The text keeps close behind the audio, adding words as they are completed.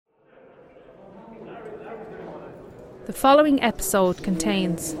The following episode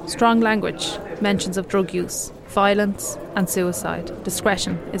contains strong language, mentions of drug use, violence and suicide.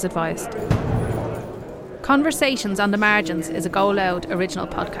 Discretion is advised. Conversations on the Margins is a Go Loud original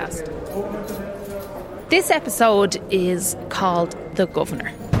podcast. This episode is called The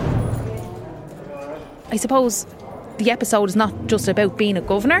Governor. I suppose the episode is not just about being a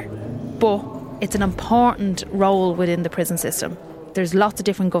governor, but it's an important role within the prison system. There's lots of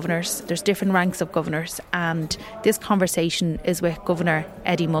different governors, there's different ranks of governors, and this conversation is with Governor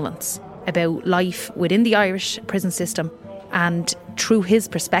Eddie Mullins about life within the Irish prison system and through his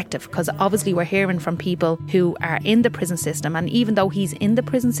perspective, because obviously we're hearing from people who are in the prison system, and even though he's in the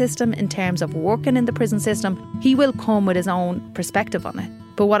prison system in terms of working in the prison system, he will come with his own perspective on it.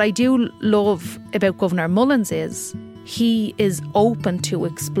 But what I do love about Governor Mullins is he is open to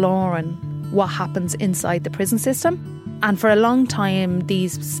exploring what happens inside the prison system. And for a long time,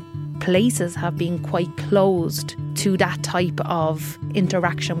 these places have been quite closed to that type of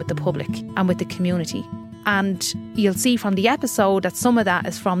interaction with the public and with the community. And you'll see from the episode that some of that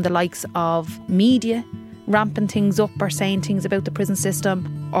is from the likes of media ramping things up or saying things about the prison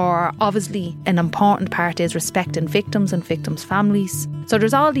system, or obviously an important part is respecting victims and victims' families. So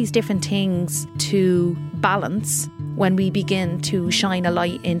there's all these different things to balance when we begin to shine a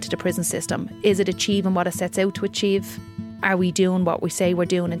light into the prison system. Is it achieving what it sets out to achieve? Are we doing what we say we're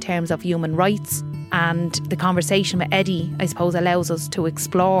doing in terms of human rights? And the conversation with Eddie, I suppose, allows us to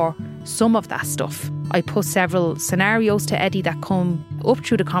explore some of that stuff. I put several scenarios to Eddie that come up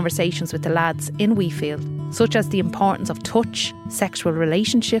through the conversations with the lads in Wheatfield, such as the importance of touch, sexual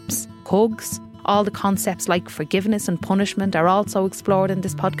relationships, hugs. All the concepts like forgiveness and punishment are also explored in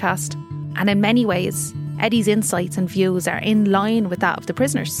this podcast. And in many ways, Eddie's insights and views are in line with that of the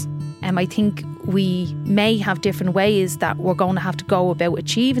prisoners. I think we may have different ways that we're going to have to go about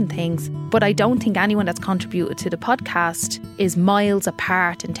achieving things, but I don't think anyone that's contributed to the podcast is miles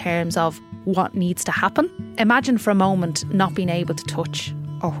apart in terms of what needs to happen. Imagine for a moment not being able to touch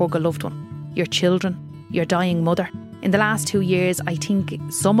or hug a loved one, your children, your dying mother. In the last 2 years, I think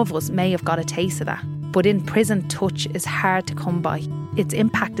some of us may have got a taste of that. But in prison, touch is hard to come by. Its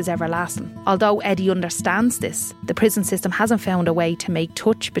impact is everlasting. Although Eddie understands this, the prison system hasn't found a way to make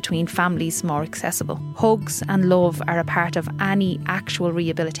touch between families more accessible. Hugs and love are a part of any actual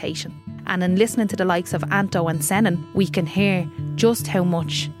rehabilitation. And in listening to the likes of Anto and Senan, we can hear just how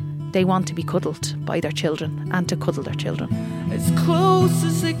much they want to be cuddled by their children and to cuddle their children. As close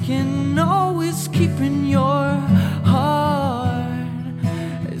as it can always keep in your heart.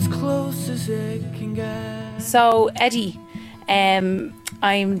 As close as it can get. So, Eddie,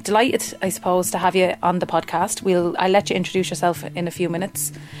 I'm delighted, I suppose, to have you on the podcast. I'll let you introduce yourself in a few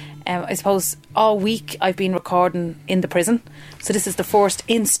minutes. I suppose all week I've been recording in the prison, so this is the first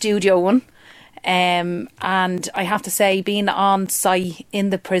in-studio one. And I have to say, being on site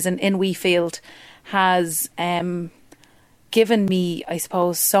in the prison in Wheatfield has given me, I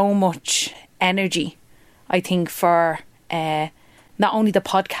suppose, so much energy, I think, for not only the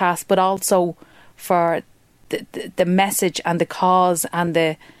podcast, but also for the message and the cause and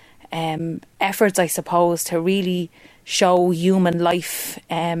the efforts, I suppose, to really show human life,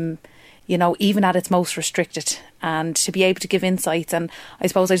 even at its most restricted, and to be able to give insights. And I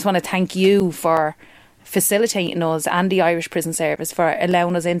suppose I just want to thank you for facilitating us and the Irish Prison Service for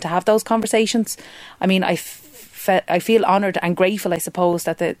allowing us in to have those conversations. I mean, I feel honoured and grateful, I suppose,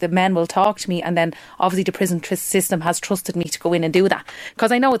 that the men will talk to me, and then obviously the prison system has trusted me to go in and do that,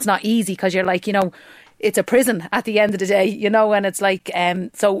 because I know it's not easy, because you're like, it's a prison at the end of the day, and it's like,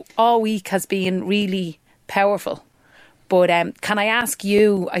 so all week has been really powerful. But can I ask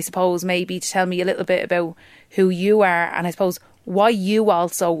you, I suppose, maybe to tell me a little bit about who you are, and I suppose why you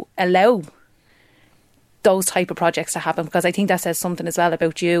also allow those type of projects to happen, because I think that says something as well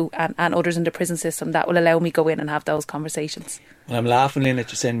about you and others in the prison system that will allow me go in and have those conversations. Well, I'm laughing, Lynn, that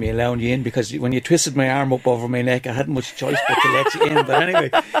you send me allowing you in, because when you twisted my arm up over my neck, I hadn't much choice but to let you in. But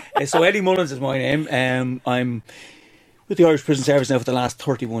anyway, so Eddie Mullins is my name. I'm with the Irish Prison Service now for the last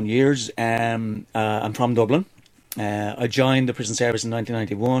 31 years. I'm from Dublin. I joined the prison service in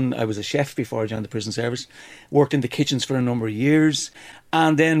 1991. I was a chef before I joined the prison service. Worked in the kitchens for a number of years,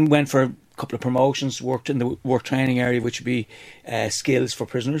 and then went for a couple of promotions. Worked in the work training area, which would be skills for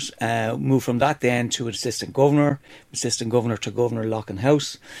prisoners. Moved from that then to assistant governor to governor Loughlin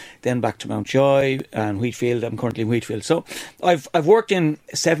House, then back to Mountjoy and Wheatfield. I'm currently in Wheatfield. So I've worked in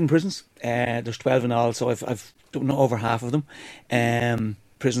 7 prisons. There's 12 in all, so I've done over half of them.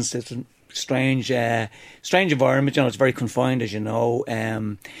 Prison strange environment. You know, it's very confined, as you know.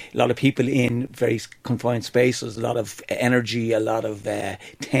 A lot of people in very confined spaces, a lot of energy, a lot of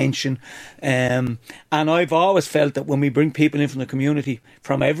tension. And I've always felt that when we bring people in from the community,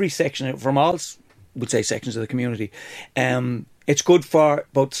 from every section, from all, would say, sections of the community, it's good for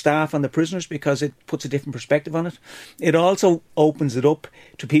both staff and the prisoners because it puts a different perspective on it. It also opens it up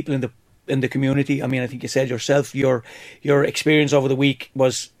to people in the community. I mean, I think you said yourself, your experience over the week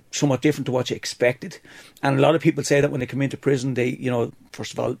was somewhat different to what you expected. And a lot of people say that when they come into prison, they, you know,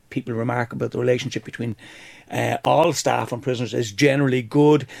 first of all, people remark about the relationship between all staff and prisoners is generally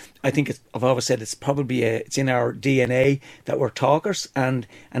good. I think I've always said it's probably it's in our DNA that we're talkers, and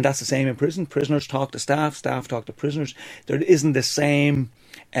that's the same in prison. Prisoners talk to staff, staff talk to prisoners. There isn't the same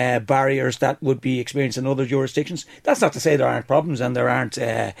barriers that would be experienced in other jurisdictions. That's not to say there aren't problems and there aren't,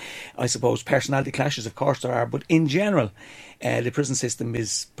 I suppose, personality clashes. Of course there are, but in general, the prison system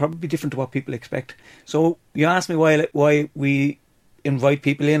is probably different to what people expect. So you asked me why we invite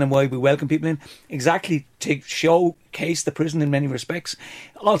people in and why we welcome people in. Exactly to showcase the prison in many respects.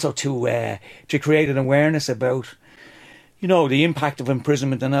 Also to create an awareness about, you know, the impact of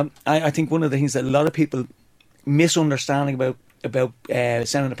imprisonment. And I think one of the things that a lot of people misunderstanding about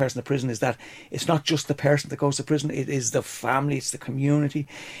sending a person to prison is that it's not just the person that goes to prison, it is the family, it's the community,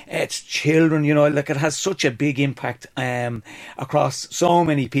 it's children, you know, like it has such a big impact across so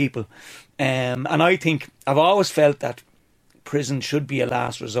many people. And I think I've always felt that prison should be a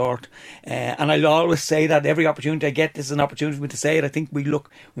last resort, and I'll always say that every opportunity I get, this is an opportunity for me to say it. I think we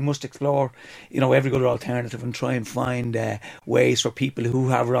must explore, you know, every other alternative and try and find ways for people who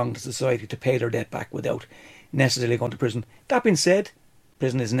have wronged society to pay their debt back without necessarily going to prison. That being said,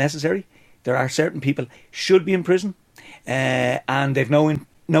 prison is necessary. There are certain people should be in prison, and they've no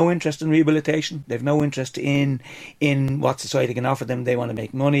interest in rehabilitation. They've no interest in what society can offer them. They want to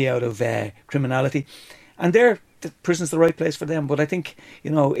make money out of criminality, and the prison's the right place for them. But I think, you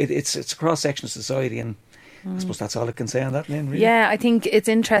know, it's a cross section of society, and I suppose that's all I can say on that, Lynn, really. Yeah, I think it's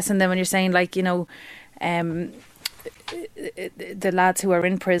interesting then when you're saying, like, you know, the lads who are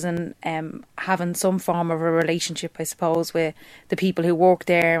in prison having some form of a relationship, I suppose, with the people who work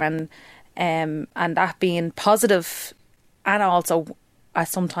there, and that being positive, and also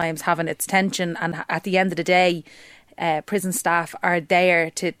sometimes having its tension. And at the end of the day, prison staff are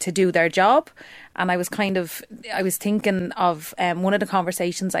there to do their job. And I was thinking of one of the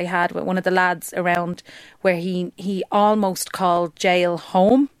conversations I had with one of the lads around where he almost called jail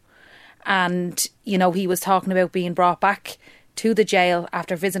home. And, you know, he was talking about being brought back to the jail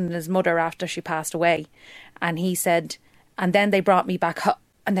after visiting his mother after she passed away. And he said, and then they brought me back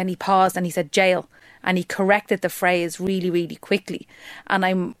and then he paused and he said jail. And he corrected the phrase really, really quickly. And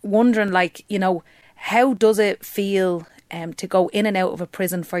I'm wondering, like, you know, how does it feel to go in and out of a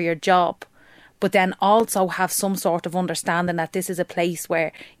prison for your job, but then also have some sort of understanding that this is a place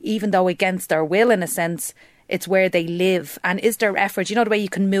where, even though against their will in a sense, it's where they live? And is there effort, you know, the way you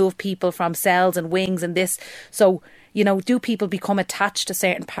can move people from cells and wings and this, so, you know, do people become attached to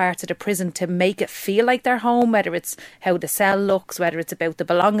certain parts of the prison to make it feel like their home, whether it's how the cell looks, whether it's about the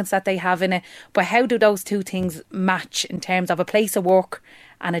belongings that they have in it? But how do those two things match in terms of a place of work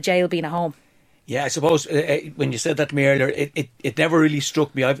and a jail being a home? Yeah, I suppose when you said that to me earlier, it never really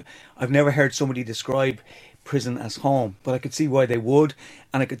struck me. I've never heard somebody describe prison as home, but I could see why they would,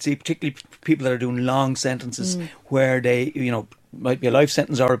 and I could see particularly people that are doing long sentences where they, you know, might be a life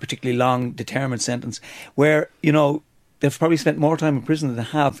sentence or a particularly long determined sentence, where, you know, they've probably spent more time in prison than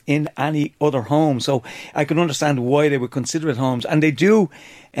they have in any other home. So I can understand why they would consider it homes. And they do,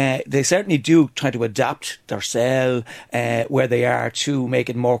 they certainly do try to adapt their cell where they are to make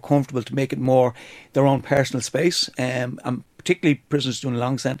it more comfortable, to make it more their own personal space. And particularly prisoners doing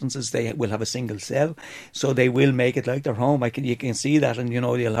long sentences, they will have a single cell, so they will make it like their home. You can see that, and, you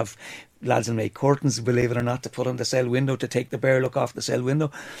know, you'll have lads will make curtains, believe it or not, to put on the cell window to take the bare look off the cell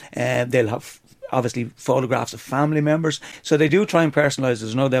window. They'll have obviously photographs of family members, so they do try and personalise,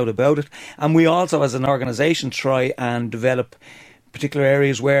 there's no doubt about it. And we also, as an organisation, try and develop particular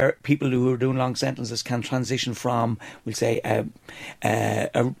areas where people who are doing long sentences can transition from, we'll say,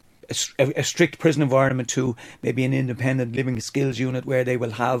 a strict prison environment to maybe an independent living skills unit where they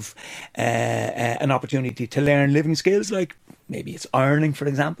will have an opportunity to learn living skills, like maybe it's ironing, for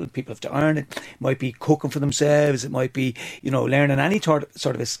example. People have to iron. It might be cooking for themselves. It might be, you know, learning any sort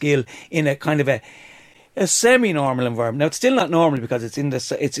of a skill in a kind of a semi-normal environment. Now, it's still not normal because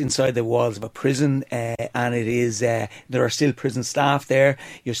it's inside the walls of a prison, and it is there are still prison staff there.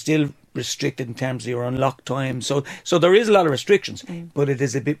 You're still restricted in terms of your unlock time. So there is a lot of restrictions, but it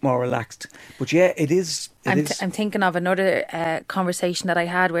is a bit more relaxed. But yeah, it is. I'm thinking of another conversation that I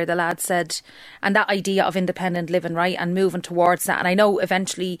had where the lad said, and that idea of independent living, right, and moving towards that. And I know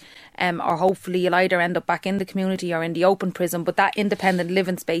eventually, or hopefully, you'll either end up back in the community or in the open prison, but that independent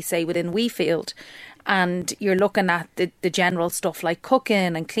living space, say within Wheatfield, and you're looking at the general stuff like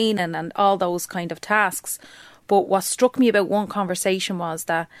cooking and cleaning and all those kind of tasks. But what struck me about one conversation was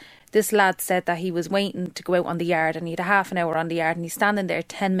that this lad said that he was waiting to go out on the yard, and he had a half an hour on the yard, and he's standing there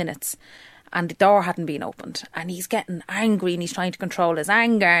 10 minutes and the door hadn't been opened, and he's getting angry and he's trying to control his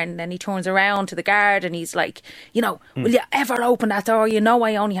anger, and then he turns around to the guard and he's like, will you ever open that door?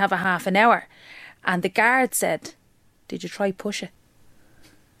 I only have a half an hour. And the guard said, did you try push it?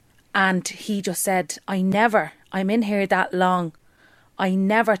 And he just said, I'm in here that long, I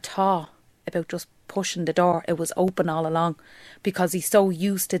never thought about just pushing the door. It was open all along, because he's so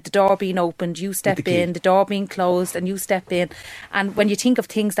used to the door being opened, you step in, the door being closed, and you step in. And when you think of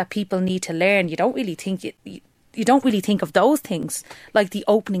things that people need to learn, you don't really think of those things, like the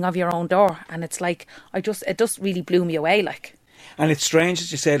opening of your own door. And it's like, it just really blew me away. Like, and it's strange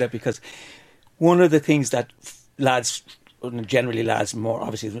that you say that, because one of the things that lads, generally lads, more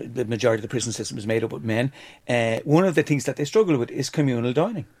obviously the majority of the prison system is made up of men, one of the things that they struggle with is communal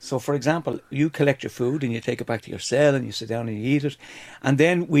dining. So for example, you collect your food and you take it back to your cell and you sit down and you eat it, and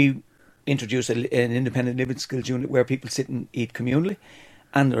then we introduce an independent living skills unit where people sit and eat communally,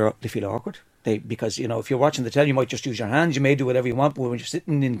 and they feel awkward. Because if you're watching the telly, you might just use your hands, you may do whatever you want, but when you're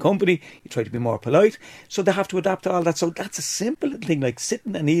sitting in company, you try to be more polite. So they have to adapt to all that. So that's a simple thing, like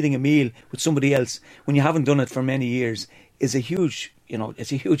sitting and eating a meal with somebody else when you haven't done it for many years is a huge,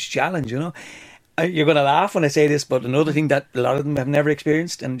 it's a huge challenge, You're going to laugh when I say this, but another thing that a lot of them have never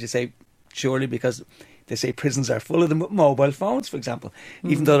experienced, and you say, surely because they say prisons are full of them with mobile phones, for example.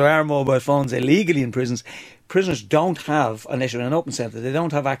 Even though there are mobile phones illegally in prisons, prisoners don't have, unless you're in an open centre, they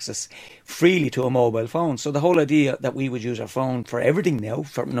don't have access freely to a mobile phone. So the whole idea that we would use our phone for everything now,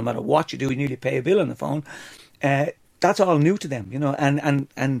 for no matter what you do, you need to pay a bill on the phone, that's all new to them,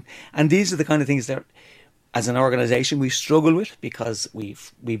 and these are the kind of things that, as an organisation, we struggle with, because we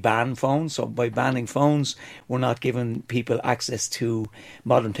ban phones. So by banning phones, we're not giving people access to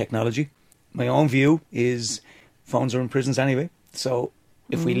modern technology. My own view is phones are in prisons anyway. So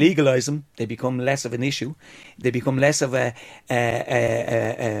if we legalise them, they become less of an issue. They become less of there's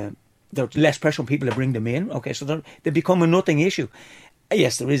less pressure on people to bring them in. Okay, so they become a nothing issue.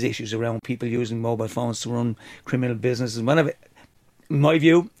 Yes, there is issues around people using mobile phones to run criminal businesses. Whenever, in my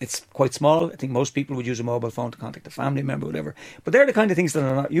view, it's quite small. I think most people would use a mobile phone to contact a family member, whatever. But they're the kind of things that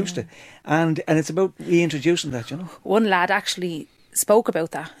they're not used to. And it's about reintroducing that, One lad actually spoke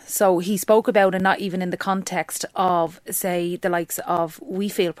about that. So he spoke about it not even in the context of, say, the likes of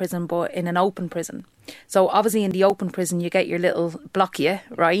Wheatfield Prison, but in an open prison. So obviously in the open prison, you get your little blockia,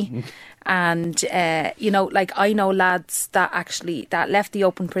 right? And, like I know lads that left the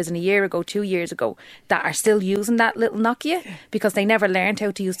open prison 2 years ago, that are still using that little Nokia because they never learned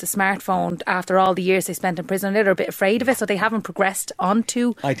how to use the smartphone after all the years they spent in prison. They're a bit afraid of it, so they haven't progressed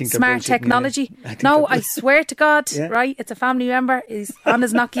onto smart technology. I swear to God, right? It's a family member, he's on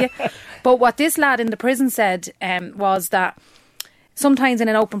his Nokia. But what this lad in the prison said was that sometimes in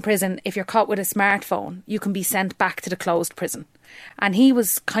an open prison, if you're caught with a smartphone, you can be sent back to the closed prison. And he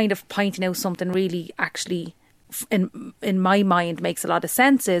was kind of pointing out something really actually, in my mind, makes a lot of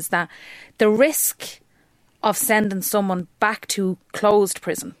sense, is that the risk of sending someone back to closed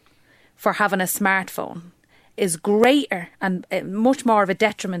prison for having a smartphone is greater and much more of a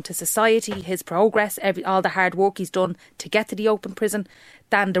detriment to society, his progress, all the hard work he's done to get to the open prison,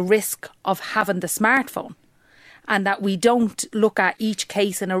 than the risk of having the smartphone. And that we don't look at each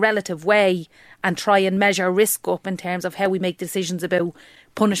case in a relative way and try and measure risk up in terms of how we make decisions about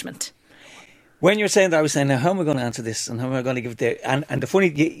punishment. When you're saying that, I was saying, now how am I going to answer this, and how am I going to give it and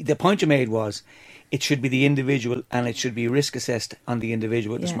the point you made was, it should be the individual, and it should be risk assessed on the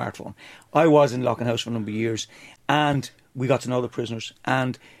individual with the smartphone. I was in Lock and House for a number of years, and we got to know the prisoners,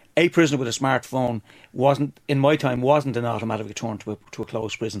 and a prisoner with a smartphone wasn't an automatic return to a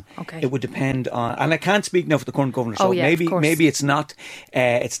closed prison. Okay. It would depend on, and I can't speak now for the current governor, so maybe it's not,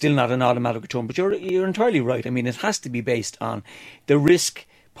 it's still not an automatic return, but you're entirely right. I mean, it has to be based on the risk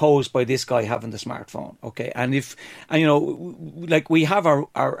posed by this guy having the smartphone. Okay, and like we have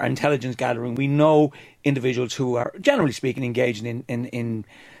our intelligence gathering, we know individuals who are generally speaking engaging in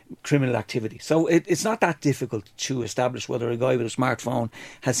criminal activity. So it's not that difficult to establish whether a guy with a smartphone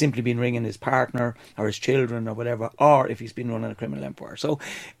has simply been ringing his partner or his children or whatever, or if he's been running a criminal empire. So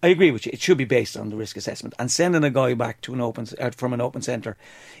I agree with you. It should be based on the risk assessment. And sending a guy back to from an open centre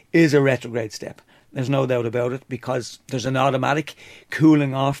is a retrograde step. There's no doubt about it, because there's an automatic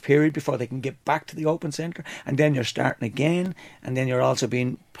cooling off period before they can get back to the open centre, and then you're starting again, and then you're also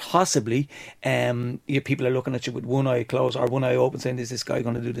being possibly people are looking at you with one eye closed or one eye open, saying, is this guy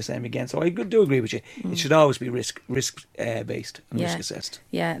going to do the same again? So I do agree with you. It should always be risk based and risk assessed.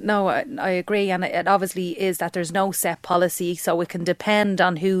 Yeah, no, I agree, and it obviously is that there's no set policy, so it can depend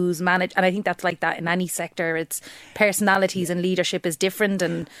on who's managed, and I think that's like that in any sector. It's personalities and leadership is different,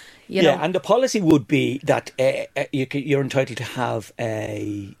 and you know. And the policy would be that you're entitled to have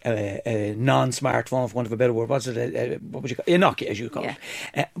a non-smartphone, for want of a better word. What would you call it? A Nokia, as you call it.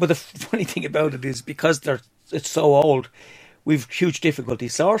 But the funny thing about it is, because it's so old, we've huge difficulty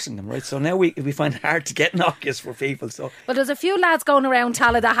sourcing them, right? So now we find it hard to get Nokias for people. So, well, there's a few lads going around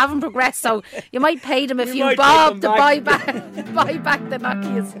Tala that haven't progressed, so you might pay them a few bob to buy back the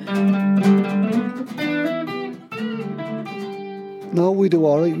Nokias. No, we do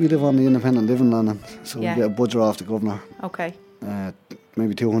all right. We live on the independent living line, so we get a budget off the governor. Okay.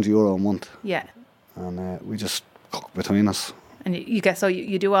 Maybe €200 a month. Yeah. And we just cook between us. And you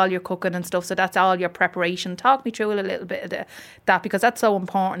do all your cooking and stuff, so that's all your preparation. Talk me through a little bit of that, because that's so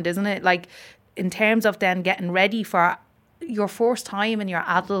important, isn't it? Like, in terms of then getting ready for your first time in your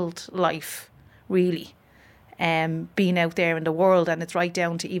adult life, really, being out there in the world, and it's right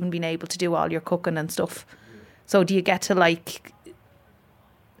down to even being able to do all your cooking and stuff. So do you get to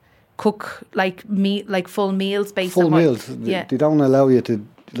cook full meals based on meals? Yeah. They don't allow you to,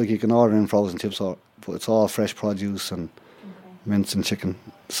 you can order in frozen chips, but it's all fresh produce and mince and chicken.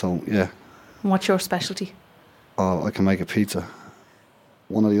 So yeah. And what's your specialty? Oh, I can make a pizza.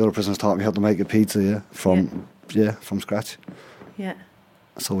 One of the other prisoners taught me how to make a pizza, from scratch. Yeah.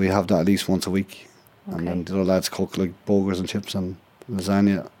 So we have that at least once a week. Okay. And then the other lads cook burgers and chips and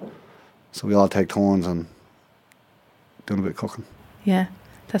lasagna. So we all take turns and doing a bit of cooking. Yeah,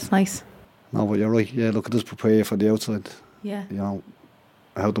 that's nice. No, but you're right. Yeah, look, it does prepare you for the outside. Yeah. You know,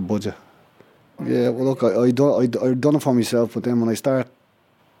 how to budget. Yeah, well, look, I done it for myself, but then when I start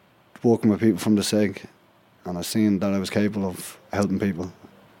working with people from the SEG, and I seen that I was capable of helping people,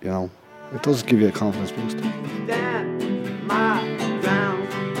 it does give you a confidence boost. Stand my ground,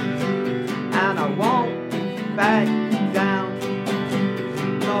 and I won't back down.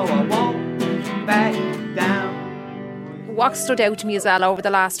 No, I won't back down. What stood out to me as well over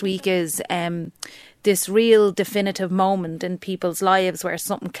the last week is this real definitive moment in people's lives where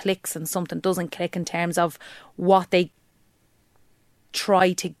something clicks and something doesn't click in terms of what they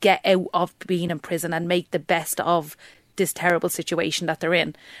try to get out of being in prison and make the best of this terrible situation that they're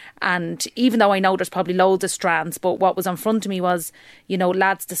in. And even though I know there's probably loads of strands, but what was in front of me was,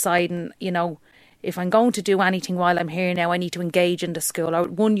 lads deciding, if I'm going to do anything while I'm here now, I need to engage in the school.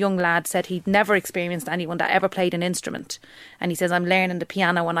 One young lad said he'd never experienced anyone that ever played an instrument. And he says, I'm learning the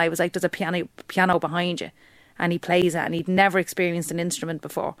piano. And I was like, there's a piano behind you. And he plays it, and he'd never experienced an instrument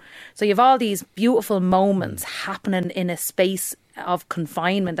before. So you have all these beautiful moments happening in a space of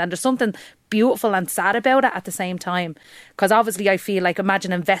confinement, and there's something beautiful and sad about it at the same time, because obviously I feel like,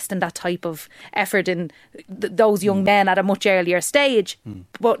 imagine investing that type of effort in those young men at a much earlier stage,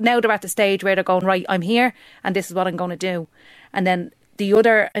 but now they're at the stage where they're going, right, I'm here and this is what I'm going to do. And then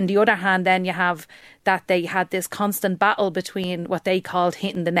on the other hand, then you have that they had this constant battle between what they called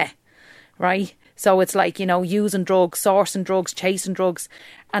hitting the net, right? So it's like, using drugs, sourcing drugs, chasing drugs.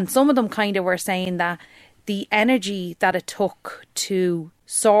 And some of them kind of were saying that the energy that it took to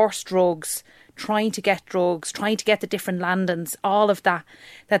source drugs, trying to get the different landings, all of that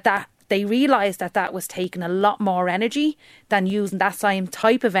they realised that was taking a lot more energy than using that same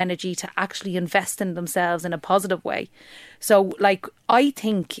type of energy to actually invest in themselves in a positive way. So, I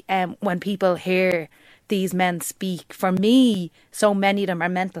think when people hear these men speak, for me, so many of them are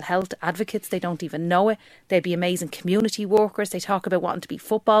mental health advocates. They don't even know it. They'd be amazing community workers. They talk about wanting to be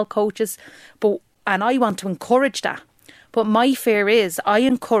football coaches, and I want to encourage that. But my fear is, I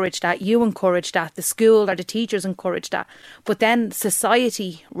encourage that, you encourage that, the school or the teachers encourage that, but then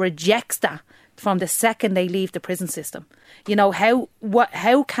society rejects that from the second they leave the prison system.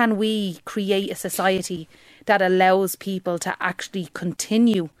 How can we create a society that allows people to actually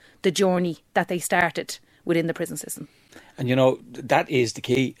continue the journey that they started within the prison system? And that is the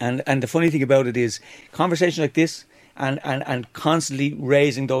key. And the funny thing about it is, conversations like this and constantly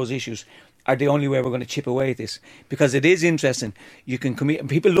raising those issues are the only way we're going to chip away at this, because it is interesting. You can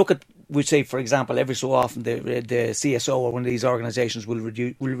people look at would say, for example, every so often the CSO or one of these organisations will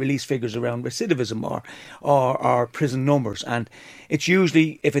release figures around recidivism or prison numbers, and it's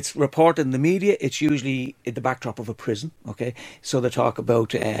usually, if it's reported in the media, it's usually in the backdrop of a prison. Okay, so they talk about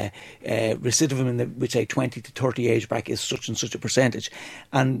recidivism in the, would say, 20 to 30 age bracket is such and such a percentage,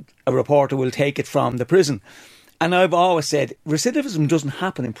 and a reporter will take it from the prison. And I've always said recidivism doesn't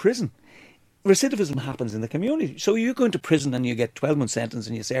happen in prison. Recidivism happens in the community. So you go into prison and you get 12-month sentence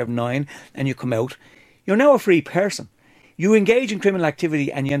and you serve 9 and you come out. You're now a free person. You engage in criminal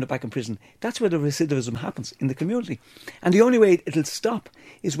activity and you end up back in prison. That's where the recidivism happens, in the community. And the only way it'll stop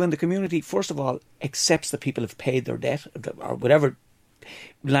is when the community, first of all, accepts that people have paid their debt, or whatever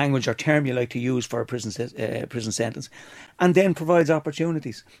language or term you like to use for a prison sentence, and then provides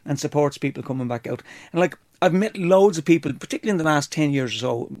opportunities and supports people coming back out. And like, I've met loads of people, particularly in the last 10 years or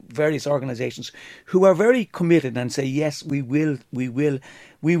so, various organisations, who are very committed and say, yes, we will, you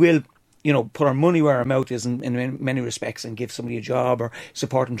know, put our money where our mouth is in many respects and give somebody a job or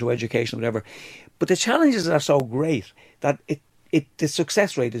support them through education or whatever. But the challenges are so great that the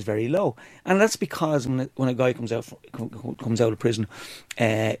success rate is very low. And that's because when a guy comes out of prison,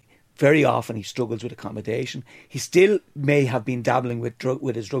 very often he struggles with accommodation. He still may have been dabbling with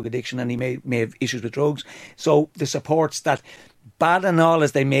his drug addiction, and he may have issues with drugs. So the supports, that bad and all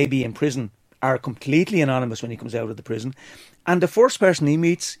as they may be in prison, are completely anonymous when he comes out of the prison. And the first person he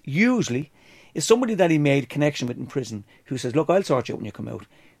meets usually is somebody that he made connection with in prison, who says, look, I'll sort you out when you come out.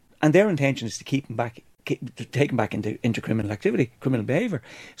 And their intention is to keep him back, to take him back into criminal activity, criminal behaviour.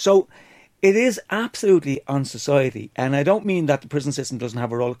 So it is absolutely on society, and I don't mean that the prison system doesn't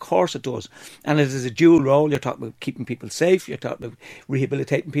have a role. Of course it does, and it is a dual role. You're talking about keeping people safe, you're talking about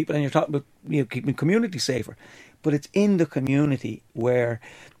rehabilitating people, and you're talking about, you know, keeping community safer. But it's in the community where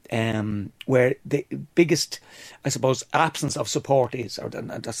the biggest, I suppose, absence of support is, or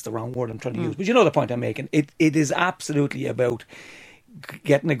that's the wrong word I'm trying to use, but you know the point I'm making. It is absolutely about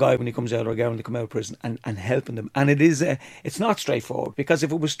getting a guy when he comes out, or a girl when they come out of prison, and helping them. And it's not straightforward, because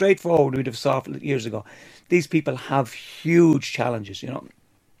if it was straightforward, we'd have solved it years ago. These people have huge challenges, you know.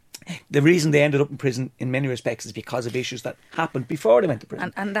 The reason they ended up in prison in many respects is because of issues that happened before they went to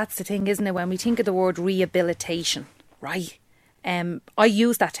prison. And that's the thing, isn't it? When we think of the word rehabilitation, right? I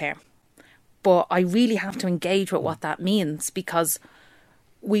use that term, but I really have to engage with what that means, because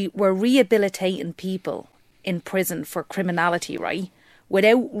we're rehabilitating people in prison for criminality, right?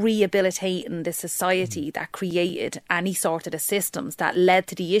 Without rehabilitating the society that created any sort of the systems that led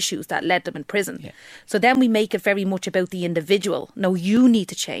to the issues that led them in prison. Yeah. So then we make it very much about the individual. No, you need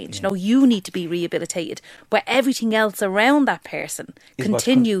to change. Yeah. No, you need to be rehabilitated. But everything else around that person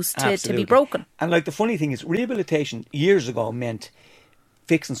continues to be broken. And like, the funny thing is, rehabilitation years ago meant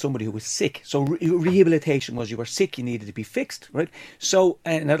fixing somebody who was sick. So rehabilitation was, you were sick, you needed to be fixed, right? So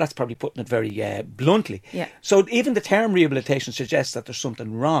now that's probably putting it very bluntly. Yeah. So even the term rehabilitation suggests that there's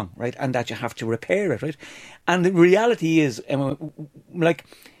something wrong, right? And that you have to repair it, right? And the reality is, like,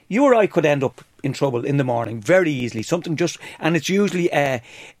 you or I could end up in trouble in the morning very easily. Something just, and it's usually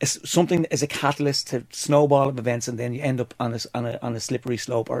something as a catalyst to snowball of events, and then you end up on a slippery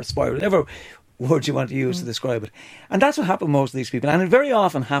slope or a spiral, whatever word you want to use to describe it. And that's what happened to most of these people. And it very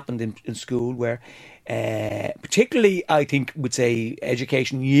often happened in school, where particularly, I think, would say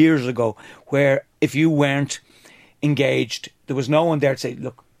education years ago, where if you weren't engaged, there was no one there to say,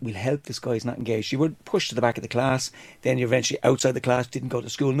 look, we'll help this guy, he's not engaged. You were pushed to the back of the class, then you're eventually outside the class, didn't go to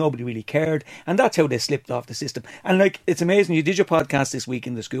school, nobody really cared, and that's how they slipped off the system. And like, it's amazing, you did your podcast this week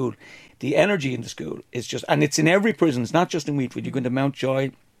in the school, the energy in the school is just, and it's in every prison, it's not just in Wheatfield. You go into Mountjoy,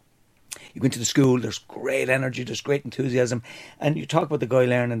 you go into the school, there's great energy, there's great enthusiasm, and you talk about the guy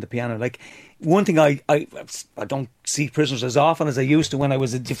learning the piano. Like, one thing I don't see prisoners as often as I used to when I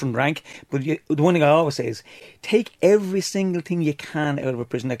was a different rank, but the one thing I always say is, take every single thing you can out of a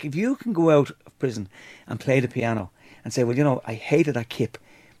prison. Like, if you can go out of prison and play the piano and say, well, you know, I hated that kip,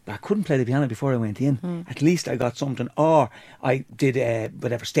 but I couldn't play the piano before I went in. At least I got something. Or I did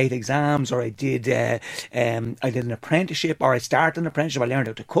whatever, state exams, or I did an apprenticeship, or I started an apprenticeship, I learned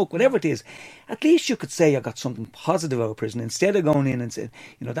how to cook, whatever it is. At least you could say I got something positive out of prison, instead of going in and saying,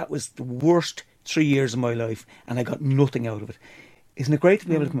 you know, that was the worst 3 years of my life and I got nothing out of it. Isn't it great to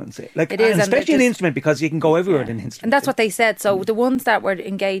be able to come out and say, like, it is, and especially an instrument, because you can go everywhere in an instrument. And that's what they said. So the ones that were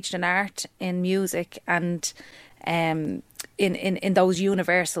engaged in art, in music, and in those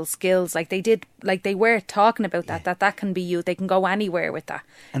universal skills. Like they were talking about that can be used. They can go anywhere with that,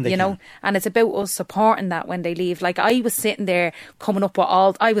 and you know. And it's about us supporting that when they leave. Like I was sitting there coming up with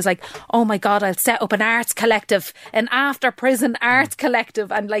I was like, oh my God, I'll set up an arts collective, an after prison arts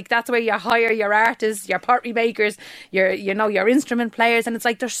collective, and like that's where you hire your artists, your pottery makers, your instrument players, and it's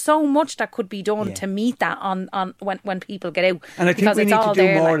like there's so much that could be done to meet that on when people get out. And I think we need to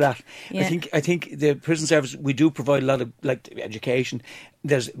do more of that. Yeah. I think the prison service, we do provide a lot of like education.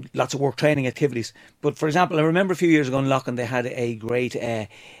 There's lots of work training activities. But for example, I remember a few years ago in Loughlin they had a great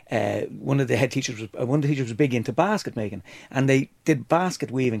one of the teachers was big into basket making, and they did basket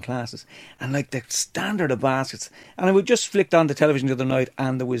weaving classes, and like the standard of baskets. And I would just flicked on the television the other night,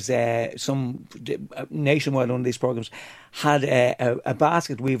 and there was some nationwide one of these programs had a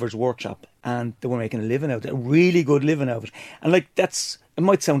basket weavers workshop, and they were making a living out of it, a really good living out of it. And like it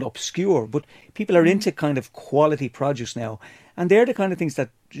might sound obscure, but people are into kind of quality produce now. And they're the kind of things that,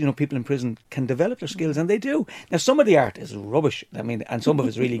 you know, people in prison can develop their skills, and they do. Now, some of the art is rubbish, I mean, and some of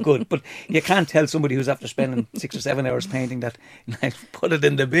it's really good, but you can't tell somebody who's after spending 6 or 7 hours painting that, like, put it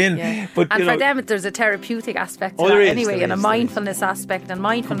in the bin. Yeah. But, and for them, there's a therapeutic aspect to that anyway, and a mindfulness aspect, and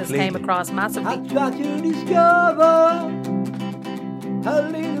mindfulness came across massively. I try to discover a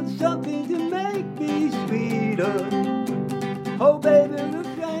little something to make me sweeter. Oh, baby,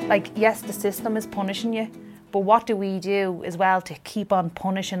 refrain. Like, yes, the system is punishing you, but what do we do as well to keep on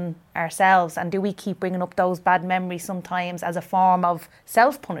punishing ourselves? And do we keep bringing up those bad memories sometimes as a form of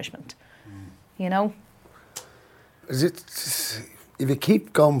self-punishment? You know? If you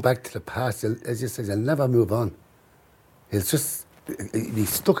keep going back to the past, as you said, you'll never move on. It's just, you'll be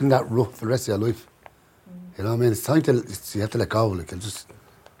stuck in that rut for the rest of your life. You know what I mean? It's time you have to let go, like, and just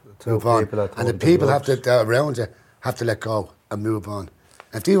move on. And the people around you have to let go and move on.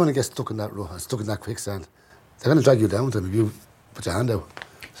 And if you want to get stuck in that rut and stuck in that quicksand, they're going to drag you down to them if you put your hand out.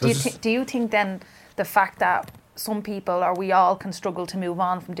 So do you think then the fact that some people, or we all, can struggle to move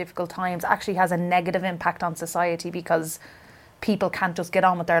on from difficult times actually has a negative impact on society, because people can't just get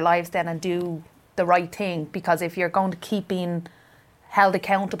on with their lives then and do the right thing? Because if you're going to keep being held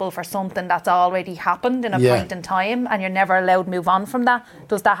accountable for something that's already happened in a point in time and you're never allowed to move on from that,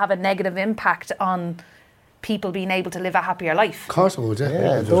 does that have a negative impact on people being able to live a happier life? Of course it would,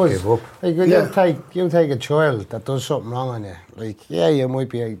 yeah, it does. Like, you take a child that does something wrong on you. Like, yeah, you might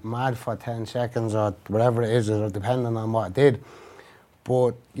be mad for 10 seconds or whatever it is, or depending on what it did.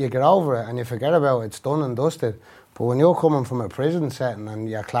 But you get over it and you forget about it. It's done and dusted. But when you're coming from a prison setting and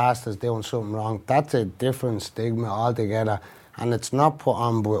you're classed as doing something wrong, that's a different stigma altogether. And it's not put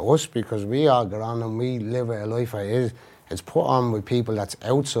on by us, because we all get on and we live a life that is. It's put on with people that's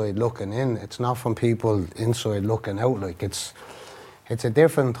outside looking in. It's not from people inside looking out. Like, it's a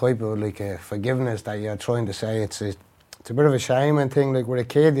different type of, like, forgiveness that you're trying to say. It's a bit of a shaming thing. Like, with a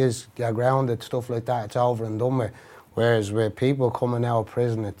kid, you're grounded, stuff like that, it's over and done with. Whereas with people coming out of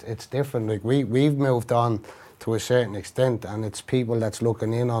prison, it's different. Like, we've moved on to a certain extent, and it's people that's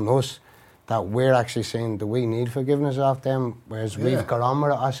looking in on us that we're actually saying, do we need forgiveness of them? Whereas we've got on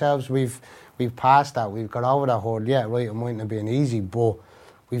with it ourselves. We've passed that, we've got over that whole, yeah, right, it mightn't have been easy, but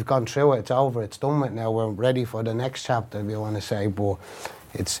we've gone through it, it's over, it's done with now, we're ready for the next chapter, if you want to say. But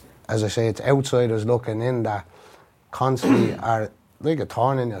it's, as I say, it's outsiders looking in that constantly are like a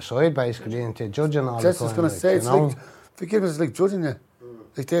thorn in your side, basically, into judging all the time. That's what I was going to say, it's like, forgiveness is like judging you.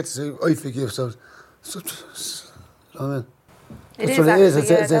 Like they have to say, I forgive, so I mean, that's what it is.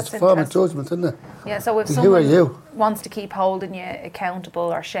 It's a form of judgment, isn't it? Yeah, so if who are someone you? wants to keep holding you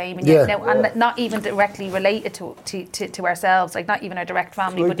accountable or shaming you, now, and not even directly related to ourselves, like not even our direct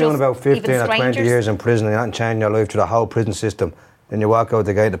family, but doing just about 15 even or 20 years in prison and not changing your life through the whole prison system, then you walk out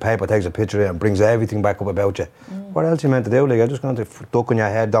the gate, the paper takes a picture of it and brings everything back up about you. What else are you meant to do? Like, you're just going to duck in your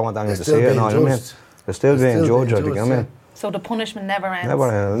head, don't want anyone to see it. No, I mean, they're still being judged, I think, I mean. So the punishment never ends?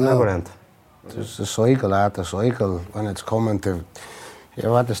 Never ends. It's a cycle after cycle when it's coming to, you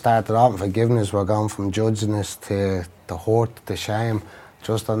know, at the start of that, forgiveness, we're going from judginess to the hurt, the shame,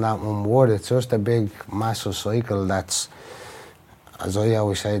 just on that one word. It's just a big, massive cycle that's, as I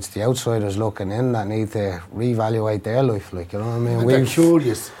always say, it's the outsiders looking in that need to reevaluate their life, like, you know what I mean? And they're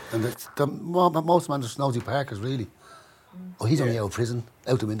curious, and most men are nosy parkers, really. Oh, he's only out of prison,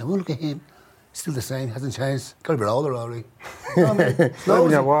 out the window. Oh, look at him. Still the same, hasn't changed. Got a bit older already. You know what I mean? Like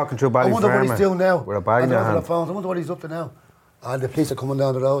when you're walking through Ballyfermot, I wonder what he's doing now. With a bag in your hand. I wonder what he's up to now. And the police are coming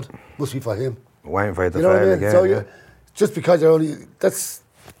down the road. Must be for him. Waiting for you to you know fail what I mean? again. So just because you're only, that's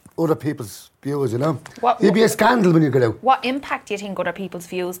other people's views, you know. It'd be a scandal when you get out. What impact do you think other people's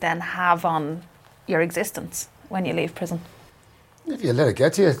views then have on your existence when you leave prison? If you let it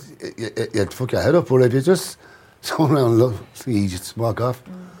get to you, you'd fuck your head up. But if you just someone around love, it's easy to walk off.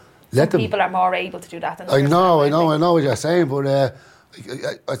 Let them. People are more able to do that than I others, know aren't they? what you're saying, but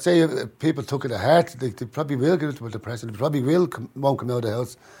I'd say if people took it to heart, they probably will get into a depression. They probably won't come out of the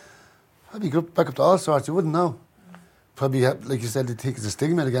house. Probably go back up to all sorts. You wouldn't know. Probably, like you said, they think it's a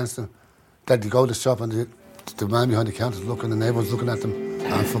stigma against them. That they go to the shop and the man behind the counter's looking and everyone's looking at them.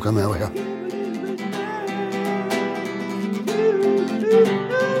 And fuck, I'm out here.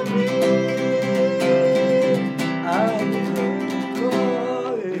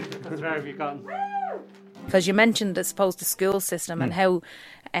 Where have you gone? Because you mentioned, I suppose, the school system and how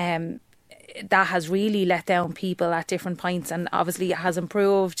that has really let down people at different points, and obviously it has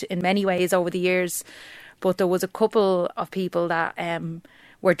improved in many ways over the years. But there was a couple of people that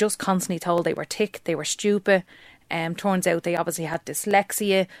were just constantly told they were tick, they were stupid. Turns out they obviously had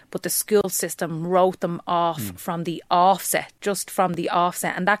dyslexia, but the school system wrote them off from the offset,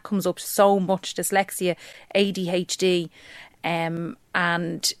 and that comes up so much, dyslexia, ADHD.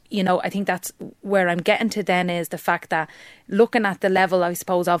 And, you know, I think that's where I'm getting to then, is the fact that looking at the level, I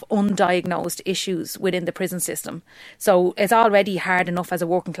suppose, of undiagnosed issues within the prison system. So it's already hard enough as a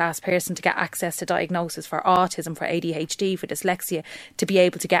working class person to get access to diagnosis for autism, for ADHD, for dyslexia, to be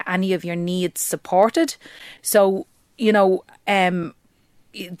able to get any of your needs supported. So, you know,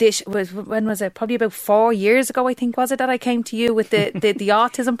 this was, when was it? Probably about 4 years ago, I think, was it, that I came to you with the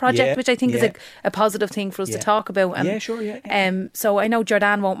autism project, which I think is a positive thing for us to talk about. And, sure. So I know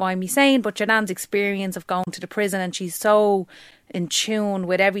Jordan won't mind me saying, but Jordan's experience of going to the prison, and she's so in tune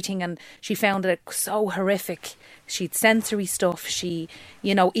with everything, and she found it so horrific. She'd sensory stuff. She,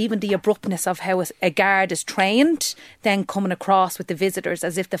 you know, even the abruptness of how a guard is trained, then coming across with the visitors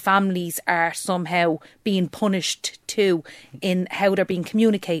as if the families are somehow being punished too in how they're being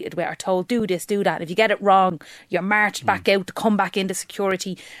communicated with, or told, do this, do that. If you get it wrong, you're marched back out to come back into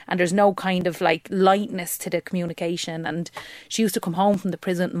security, and there's no kind of like lightness to the communication. And she used to come home from the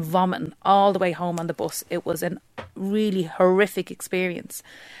prison and vomiting all the way home on the bus. It was a really horrific experience.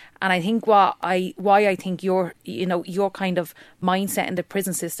 And I think why I think your kind of mindset in the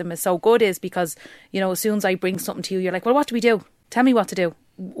prison system is so good is because, you know, as soon as I bring something to you, you're like, well, what do we do? Tell me what to do.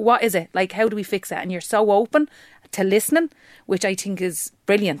 What is it? Like, how do we fix it? And you're so open to listening, which I think is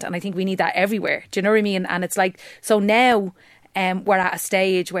brilliant. And I think we need that everywhere. Do you know what I mean? And it's like, so now we're at a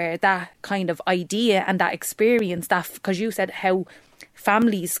stage where that kind of idea and that experience, that, because you said how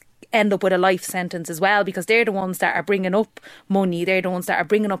families end up with a life sentence as well, because they're the ones that are bringing up money, they're the ones that are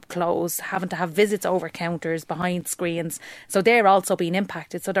bringing up clothes, having to have visits over counters, behind screens, so they're also being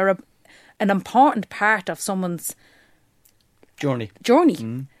impacted. So they're an important part of someone's journey.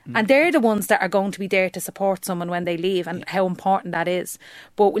 And they're the ones that are going to be there to support someone when they leave, and how important that is.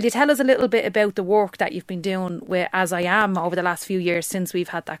 But will you tell us a little bit about the work that you've been doing with As I Am over the last few years since we've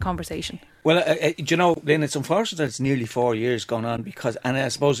had that conversation? Well, you know, Lynn, it's unfortunate that it's nearly 4 years gone on, because, and I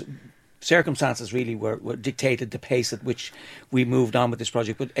suppose circumstances really were dictated the pace at which we moved on with this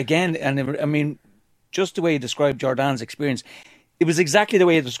project. But again, and I mean, just the way you described Jordan's experience, it was exactly the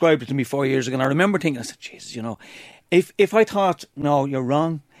way you described it to me 4 years ago. And I remember thinking, I said, Jesus, you know, if I thought, no, you're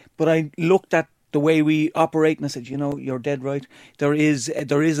wrong, but I looked at the way we operate and I said, you know, you're dead right. There is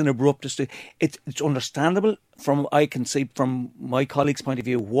an abruptness to it. It's understandable I can see from my colleagues' point of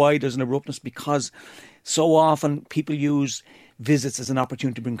view why there's an abruptness, because so often people use visits as an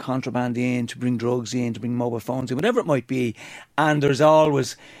opportunity to bring contraband in, to bring drugs in, to bring mobile phones in, whatever it might be. And there's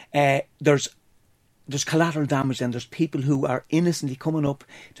always there's collateral damage, and there's people who are innocently coming up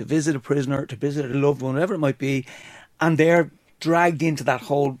to visit a prisoner, to visit a loved one, whatever it might be, and they're dragged into that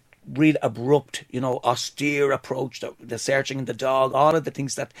whole real abrupt, you know, austere approach, the searching the dog, all of the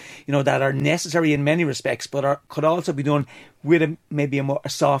things that, you know, that are necessary in many respects, but could also be done with maybe a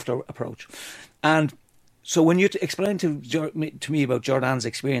softer approach. And so when you explained to me about Jordan's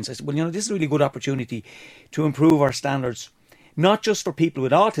experience, I said, well, you know, this is a really good opportunity to improve our standards, not just for people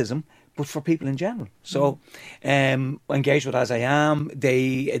with autism, but for people in general. So engaged with As I Am,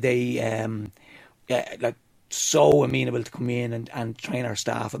 they like so amenable to come in and train our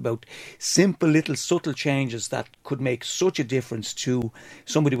staff about simple little subtle changes that could make such a difference to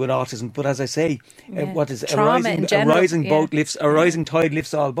somebody with autism. But as I say, what is a rising tide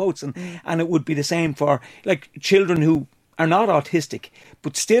lifts all boats, and it would be the same for like children who are not autistic,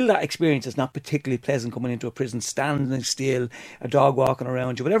 but still that experience is not particularly pleasant, coming into a prison, standing still, a dog walking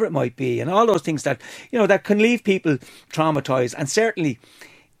around you, whatever it might be, and all those things that, you know, that can leave people traumatised. And certainly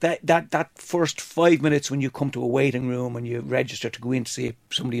that first 5 minutes when you come to a waiting room and you register to go in to see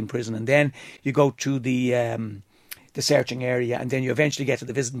somebody in prison, and then you go to the searching area, and then you eventually get to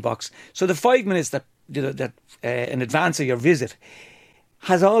the visiting box. So the 5 minutes that in advance of your visit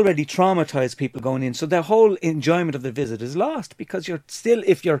has already traumatised people going in. So the whole enjoyment of the visit is lost, because you're still,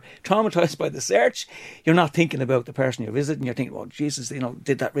 if you're traumatised by the search, you're not thinking about the person you're visiting. You're thinking, oh, Jesus,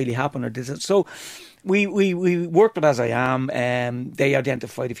 did that really happen, or did it? So we worked with As I Am. They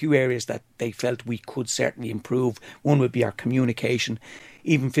identified a few areas that they felt we could certainly improve. One would be our communication,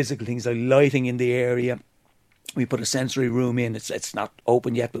 even physical things like lighting in the area. We put a sensory room in. It's not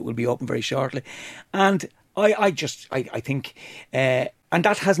open yet, but will be open very shortly. And I think, and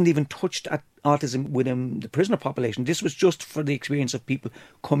that hasn't even touched at autism within the prisoner population. This was just for the experience of people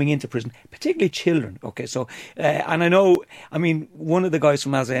coming into prison, particularly children. Okay, so, and one of the guys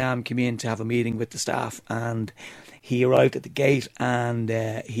from As I Am came in to have a meeting with the staff, and he arrived at the gate, and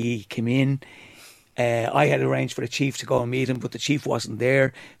he came in. I had arranged for the chief to go and meet him, but the chief wasn't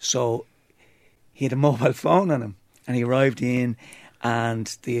there, so he had a mobile phone on him, and he arrived in,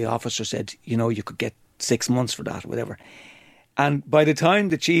 and the officer said, you could get 6 months for that, whatever. And by the time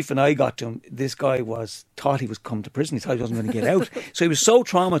the chief and I got to him, this guy thought he was come to prison. He thought he wasn't going to get out. So he was so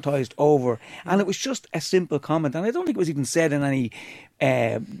traumatised over, and it was just a simple comment. And I don't think it was even said in any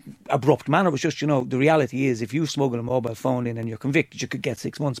abrupt manner. It was just, the reality is, if you smuggle a mobile phone in and you're convicted, you could get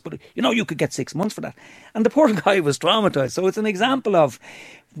 6 months. But, you could get 6 months for that. And the poor guy was traumatised. So it's an example of,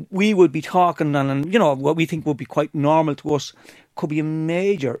 we would be talking, and what we think would be quite normal to us could be a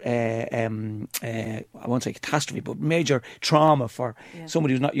major, I won't say catastrophe, but major trauma for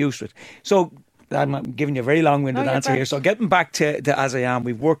somebody who's not used to it. So I'm giving you a very long-winded answer here. So getting back to As I Am,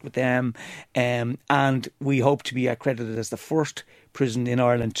 we've worked with them, and we hope to be accredited as the first prison in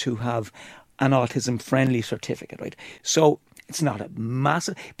Ireland to have an autism-friendly certificate, right? So it's not a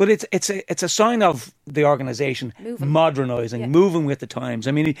massive, but it's a sign of the organisation modernising, moving with the times.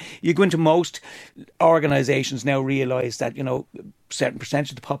 I mean, you go into most organisations now realise that, certain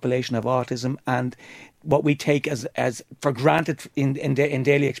percentage of the population have autism, and what we take as for granted in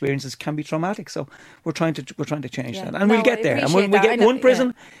daily experiences can be traumatic. So we're trying to change that, and we'll get there. And when we get one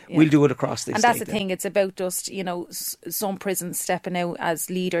prison, we'll do it across the state. And that's the thing. It's about just some prisons stepping out as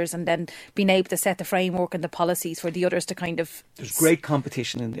leaders, and then being able to set the framework and the policies for the others to kind of. There's great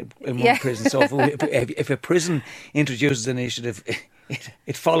competition in one prison. So if a prison introduces an initiative,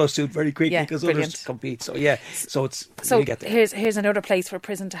 it follows suit very quickly, because others compete. So we'll get there. Here's another place for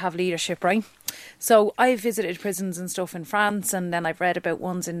prison to have leadership, right? So I've visited prisons and stuff in France, and then I've read about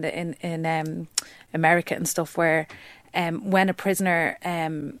ones in America and stuff where when a prisoner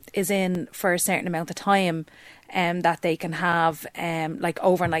is in for a certain amount of time, that they can have like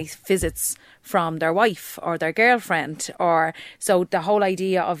overnight visits from their wife or their girlfriend, or so the whole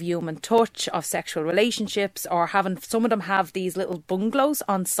idea of human touch, of sexual relationships, or having some of them have these little bungalows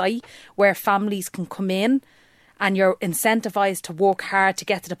on site where families can come in, and you're incentivised to work hard to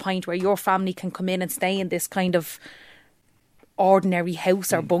get to the point where your family can come in and stay in this kind of ordinary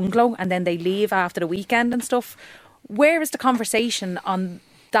house or bungalow, and then they leave after the weekend and stuff. Where is the conversation on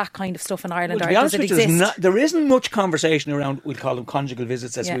that kind of stuff in Ireland, or does it exist? There isn't much conversation around, we'd call them conjugal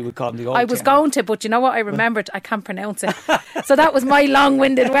visits, as we would call them the old I was going to, but you know what, I remembered, I can't pronounce it. So that was my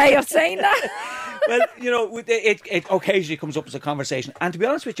long-winded way of saying that. Well, it occasionally comes up as a conversation. And to be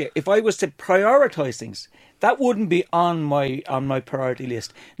honest with you, if I was to prioritise things, that wouldn't be on my priority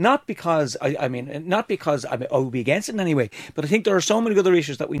list. Not because I would be against it in any way, but I think there are so many other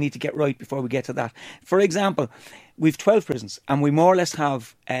issues that we need to get right before we get to that. For example, we've 12 prisons, and we more or less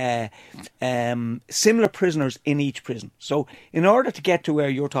have similar prisoners in each prison. So in order to get to where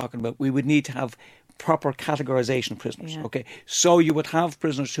you're talking about, we would need to have proper categorisation of prisoners. Okay, so you would have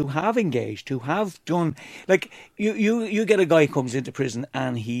prisoners who have engaged, who have done, like you get a guy who comes into prison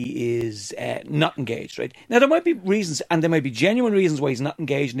and he is not engaged, right? Now there might be reasons, and there might be genuine reasons why he's not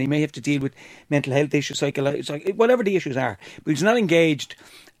engaged, and he may have to deal with mental health issues, psychological, whatever the issues are, but he's not engaged.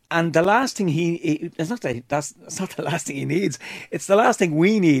 And the last thing that's not the last thing he needs. It's the last thing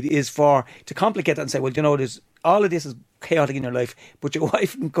we need is to complicate that and say, well, there's all of this is chaotic in your life, but your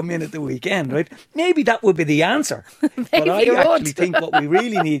wife can come in at the weekend, right? Maybe that would be the answer. But I actually think what we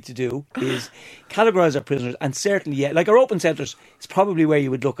really need to do is categorise our prisoners, and certainly, like our open centres, is probably where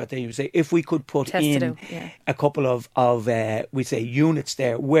you would look at them. You would say, if we could put in a couple of we'd say units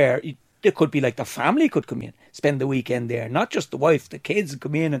there where it could be like the family could come in, spend the weekend there, not just the wife, the kids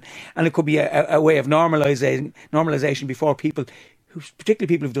come in, and it could be a way of normalisation before people, particularly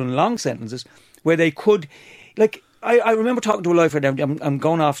people who've done long sentences, where they could, like, I remember talking to a lifer, I'm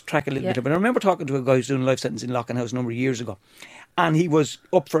going off track a little bit, but I remember talking to a guy who's doing a life sentence in Lockenhouse a number of years ago, and he was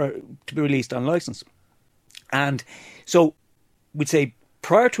up to be released on licence. And so we'd say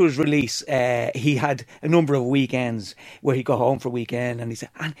prior to his release, he had a number of weekends where he'd go home for a weekend, and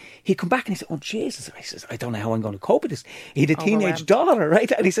he'd come back and he said, "Oh Jesus!" I says, "I don't know how I'm going to cope with this." He had a teenage daughter,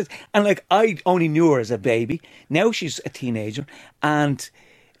 right? And he says, and like I only knew her as a baby. Now she's a teenager, and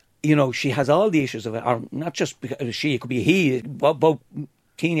you know she has all the issues of it, or not just because she, it could be he, both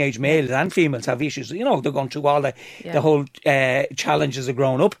teenage males and females have issues. You know, they're going through all the whole challenges of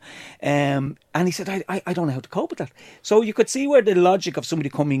growing up. And he said, I don't know how to cope with that. So you could see where the logic of somebody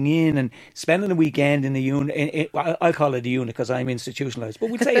coming in and spending a weekend in a unit, I'll call it a unit because I'm institutionalised, but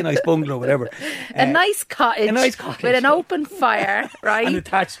we'd say a nice bungalow, whatever. A nice cottage with an open fire, right? An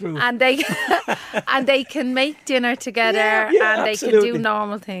attached roof. And they can make dinner together and they can do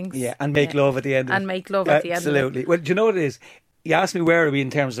normal things. Yeah, and make love at the end of it. And make love at the end of it. Absolutely. Well, do you know what it is? You asked me where are we in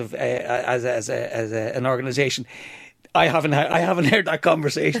terms of as an organisation. I haven't heard that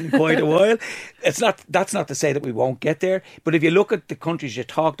conversation in quite a while. That's not to say that we won't get there. But if you look at the countries you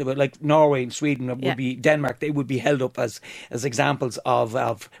talked about, like Norway and Sweden, would be Denmark, they would be held up as examples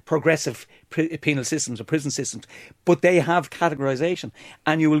of progressive penal systems or prison systems. But they have categorisation,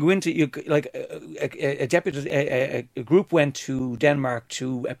 and you will go into a group went to Denmark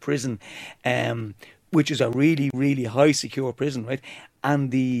to a prison. Which is a really, really high secure prison, right?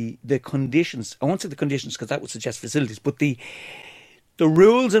 And the conditions, I won't say the conditions because that would suggest facilities, but the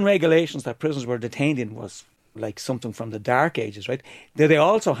rules and regulations that prisoners were detained in was like something from the dark ages, right? They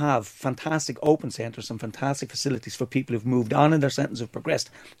also have fantastic open centres and fantastic facilities for people who've moved on in their sentence, have progressed.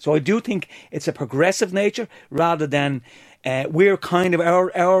 So I do think it's a progressive nature rather than we're kind of,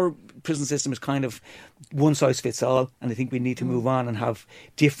 our prison system is kind of one size fits all, and I think we need to move on and have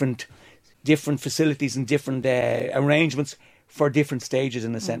different facilities and different arrangements for different stages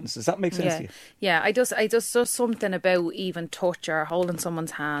in the sentence. Does that make sense to you? Yeah, I just something about even touch or holding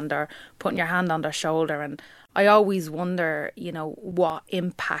someone's hand or putting your hand on their shoulder, and I always wonder, you know, what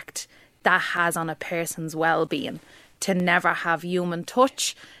impact that has on a person's well-being to never have human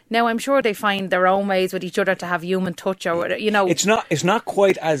touch. Now, I'm sure they find their own ways with each other to have human touch, or you know, it's not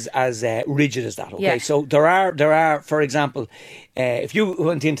quite as rigid as that. Okay, Yeah. So there are, for example, if you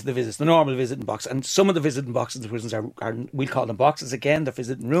went into the normal visiting box, and some of the visiting boxes in the prisons are we'll call them boxes again, they're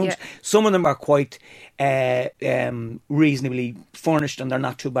visiting rooms. Yeah. Some of them are quite reasonably furnished, and they're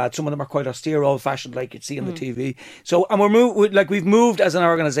not too bad. Some of them are quite austere, old-fashioned, like you'd see on the TV. So, and we've moved as an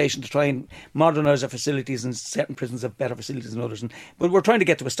organisation to try and modernise our facilities, and certain prisons have better facilities than others. But we're trying to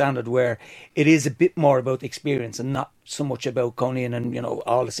get to a standard where it is a bit more about the experience and not so much about going in and, you know,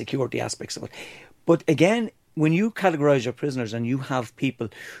 all the security aspects of it. But again, when you categorise your prisoners and you have people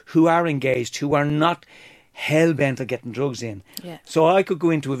who are engaged, who are not hell-bent on getting drugs in. Yeah. So I could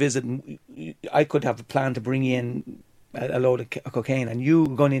go into a visit and I could have a plan to bring in a load of cocaine, and you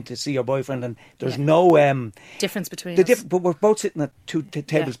going in to see your boyfriend, and there's no difference between us. But we're both sitting at two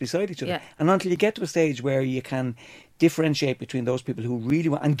tables beside each other. Yeah. And until you get to a stage where you can differentiate between those people who really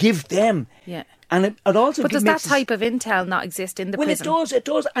want and give them. Yeah. And it also. But does that type of intel not exist in the prison? Well, it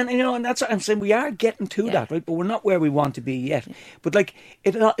does, and you know, and that's what I'm saying. We are getting to that, right? But we're not where we want to be yet. Yeah. But like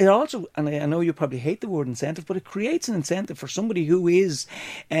it also, and I know you probably hate the word incentive, but it creates an incentive for somebody who is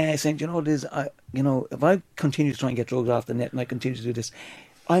saying, you know, if I continue to try and get drugs off the net and I continue to do this,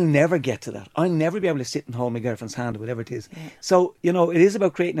 I'll never get to that. I'll never be able to sit and hold my girlfriend's hand or whatever it is. Yeah. So, you know, it is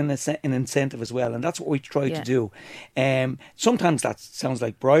about creating an incentive as well, and that's what we try to do. Sometimes that sounds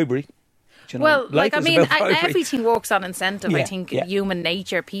like bribery. You know, well, like, I mean, everything works on incentive. I think human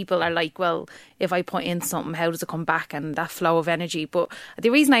nature, people are like, well, if I put in something, how does it come back? And that flow of energy. But the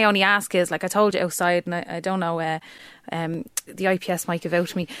reason I only ask is, like I told you outside, and I don't know, the IPS might give out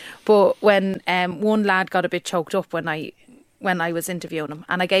to me, but when one lad got a bit choked up when I was interviewing him,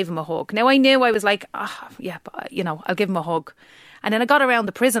 and I gave him a hug. Now, I knew, I was like, but, you know, I'll give him a hug. And then I got around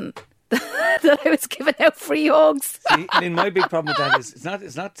the prison that I was giving out free hugs. See, Lynn, my big problem with that is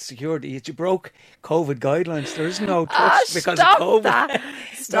it's not security. You broke COVID guidelines. There is no touch because of COVID.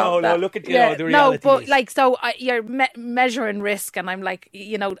 Stop that. Look at the reality. No, but like, so you're measuring risk, and I'm like,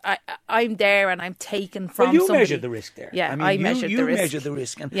 you know, I'm there and I'm taken from. Well, you somebody. measure the risk there. Yeah, I measure the risk. You measure the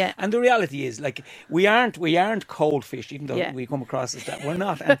risk, and the reality is, like, we aren't cold fish, even though we come across as that. We're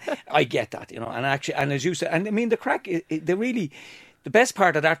not, and I get that, you know. And actually, and as you said, and I mean, the crack, the best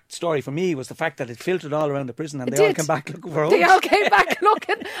part of that story for me was the fact that it filtered all around the prison, and they all came back looking for hugs. They all came back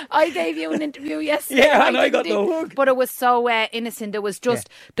looking. I gave you an interview yesterday. Yeah, and I got no hug. But it was so innocent. It was just,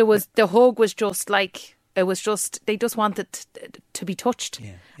 the hug was just like, it was just, they just wanted to be touched.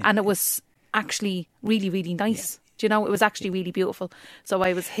 Yeah. And it was actually really, really nice. Do you know, it was actually really beautiful. So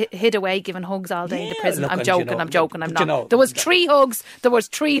I was hid away giving hugs all day in the prison. look, I'm and joking, I'm but not. There was 3 hugs.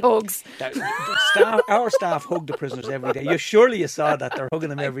 Our staff hug the prisoners every day. Surely you saw that. They're hugging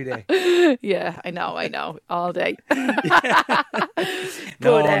them every day. Yeah, I know, all day.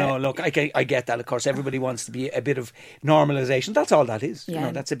 No, look, I get that, of course. Everybody wants to be a bit of normalisation. That's all that is.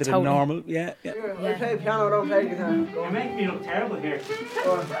 Yeah, that's a bit totally. of normal. Yeah. You make me look terrible here.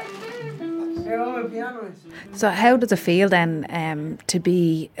 So how does it feel then to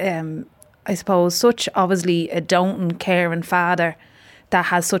be, I suppose, such obviously a doting, caring father that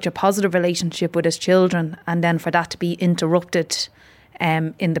has such a positive relationship with his children, and then for that to be interrupted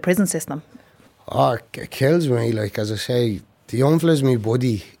in the prison system? Oh, it kills me. Like, as I say, the young fella's my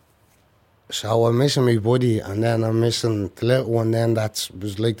buddy. So I'm missing my buddy, and then I'm missing the little one then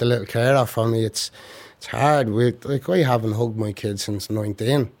was like the little carer for me. It's hard. I haven't hugged my kid since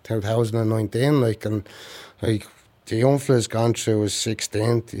 2019, like, and like the young fella's gone through his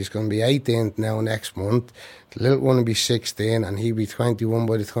 16th. He's going to be 18th now next month. The little one will be 16 and he'll be 21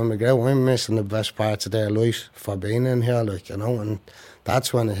 by the time I go. I'm missing the best parts of their life for being in here, like, you know, and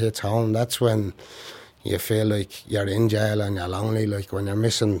that's when it hits home. That's when you feel like you're in jail and you're lonely, like when you're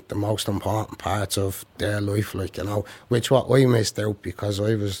missing the most important parts of their life, like, you know, which what I missed out because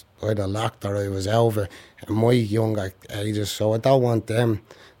I was either locked or I was over in my younger ages. So I don't want them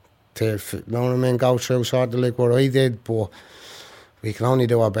to, you know what I mean, go through sort of like what I did, but we can only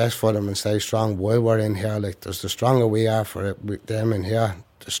do our best for them and stay strong while we're in here. Like, the stronger we are for it, with them in here,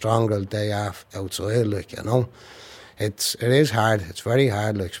 the stronger they are outside, like, you know. It is hard. It's very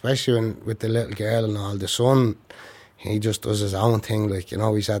hard, like, especially with the little girl and all. The son, he just does his own thing, like, you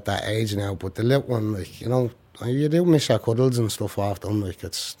know, he's at that age now. But the little one, like, you know, you do miss your cuddles and stuff off them, like,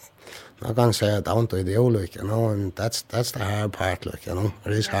 it's... I'm not going to say I don't, I do, like, you know, and that's the hard part, like, you know,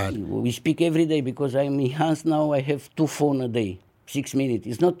 it is hard. We speak every day because I'm in hands now, I have 2 phones a day, 6 minutes.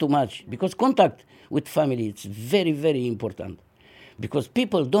 It's not too much because contact with family, it's very, very important. Because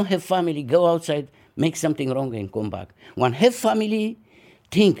people don't have family, go outside, make something wrong and come back. One have family,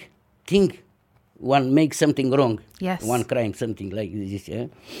 think, one make something wrong. Yes. One crime, something like this, yeah.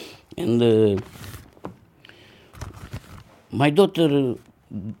 And my daughter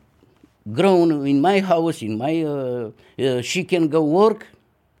grown in my house, she can go work.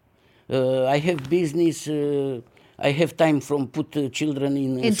 I have business. I have time from put children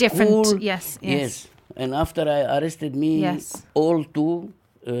in school. Different, yes. And after I arrested me, yes. all two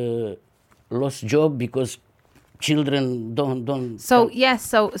lost job because children don't. So yes,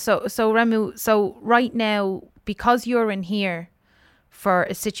 so Remu, so right now, because you're in here for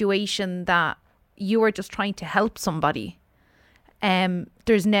a situation that you are just trying to help somebody,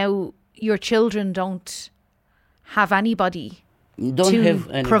 there's now your children don't have anybody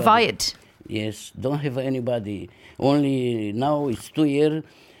to provide. Yes, don't have anybody. Only now it's 2 years.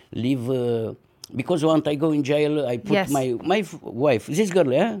 Live because once I go in jail, I put my wife, this girl,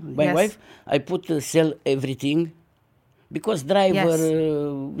 my wife, I put sell everything. Because driver,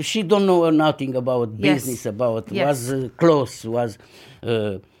 she don't know nothing about business, about was clothes, was.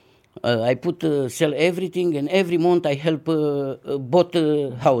 I put sell everything, and every month I help bought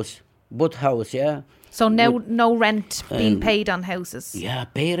house, yeah. So no rent being paid on houses. Yeah,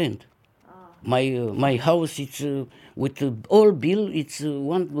 pay rent. My house, it's with all bill, it's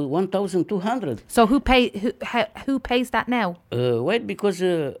 1,200. So who pays that now? Wait, because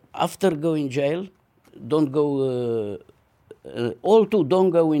after going jail, don't go. All two don't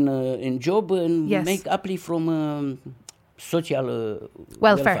go in job and make apply from social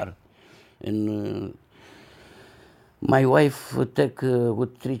welfare. And my wife would take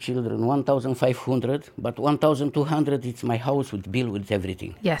with 3 children 1,500, but 1,200 it's my house with bill with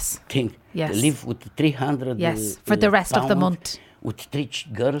everything. Yes. Think. Yes. Live with 300. Yes. For the rest of the month. With 3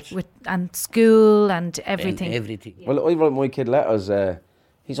 girls. And school and everything. And everything. Yeah. Well, I wrote my kid letters.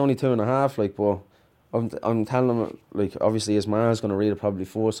 He's only 2.5, like, but I'm telling him, like, obviously his ma's going to read it probably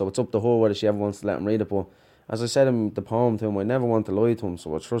first, so it's up to her whether she ever wants to let him read it. But as I said in the poem to him, I never want to lie to him,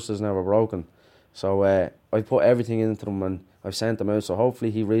 so our trust is never broken. So I put everything into him and I've sent them out, so hopefully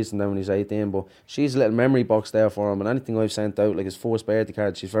he reads them then when he's 18. But she's a little memory box there for him, and anything I've sent out, like his first birthday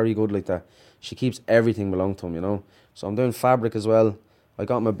card, she's very good like that. She keeps everything belong to him, you know. So I'm doing fabric as well. I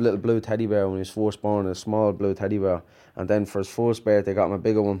got him a little blue teddy bear when he was first born, a small blue teddy bear. And then for his first birthday, I got him a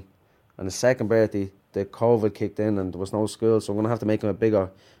bigger one. And his second birthday, the COVID kicked in and there was no school, so I'm going to have to make him a bigger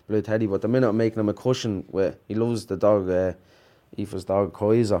blue teddy. But the minute I'm making him a cushion, he loves the dog, Aoife's dog,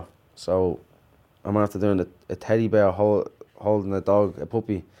 Kaiser. So I'm after doing a teddy bear holding a dog, a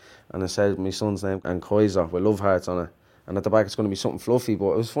puppy, and I said my son's name and Kaiser with love hearts on it. and at the back it's going to be something fluffy.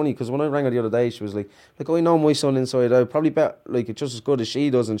 But it was funny because when I rang her the other day, she was like, I know my son inside out. Probably bet like it's just as good as she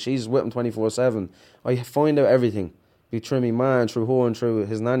does, and she's with him 24/7. I find out everything. Through me man, through her and through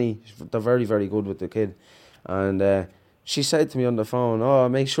his nanny. They're very, very good with the kid. And she said to me on the phone, "Oh,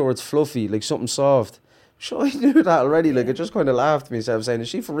 make sure it's fluffy, like something soft." Sure, I knew that already. Like, I just kind of laughed to myself, saying, "Is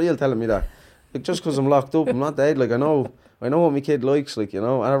she for real telling me that?" Like, just because I'm locked up, I'm not dead. Like, I know what my kid likes. Like, and I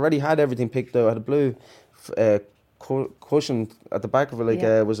already had everything picked out. I had a blue cushion at the back of it. Like,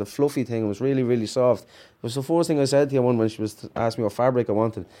 it was a fluffy thing. It was really, really soft. It was the first thing I said to her when she was asking me what fabric I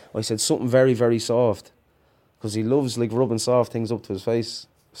wanted. I said something very, very soft. Because he loves like rubbing soft things up to his face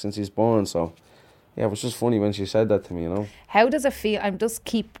since he's born. So, yeah, it was just funny when she said that to me, How does it feel?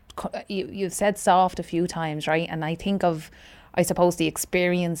 You've said soft a few times, right? And I think of, I suppose, the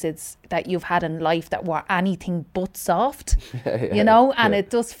experiences that you've had in life that were anything but soft, and it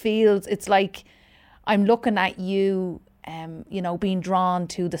just feels, it's like I'm looking at you, being drawn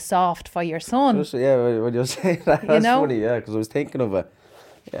to the soft for your son. Just, when you're saying that, that's funny, because I was thinking of it.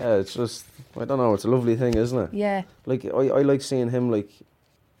 Yeah, it's just, I don't know, it's a lovely thing, isn't it? Yeah. Like, I like seeing him, like,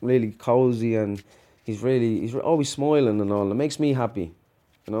 really cosy, and he's always smiling and all. It makes me happy.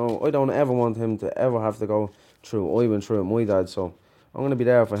 I don't ever want him to ever have to go through what I went through with my dad, so I'm going to be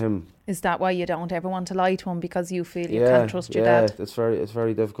there for him. Is that why you don't ever want to lie to him, because you feel you can't trust your dad? Yeah, it's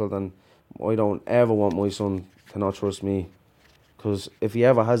very difficult, and I don't ever want my son to not trust me, because if he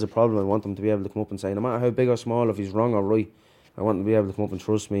ever has a problem, I want him to be able to come up and say, no matter how big or small, if he's wrong or right, I want him to be able to come up and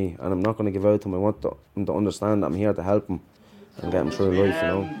trust me, and I'm not going to give out to him. I want him to understand that I'm here to help him and get him through life,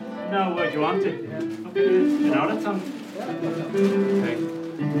 No, what do you want to? You know that song? Okay.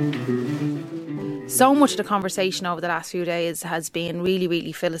 So much of the conversation over the last few days has been really,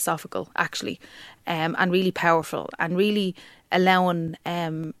 really philosophical, actually, and really powerful, and really allowing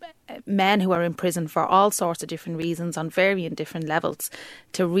men who are in prison for all sorts of different reasons on varying different levels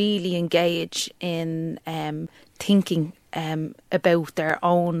to really engage in thinking about their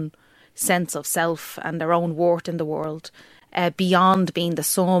own sense of self and their own worth in the world, beyond being the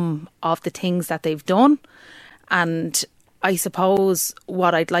sum of the things that they've done. And I suppose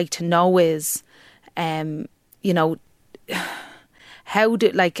what I'd like to know is, how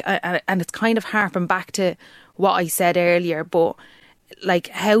do, and it's kind of harping back to what I said earlier, but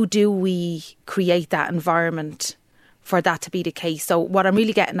how do we create that environment for that to be the case? So what I'm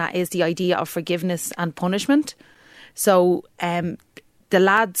really getting at is the idea of forgiveness and punishment. So some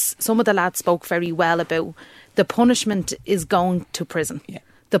of the lads spoke very well about the punishment is going to prison. Yeah.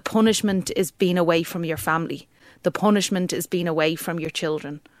 The punishment is being away from your family. The punishment is being away from your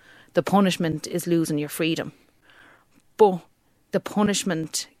children. The punishment is losing your freedom. But the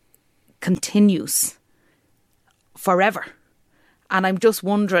punishment continues forever. And I'm just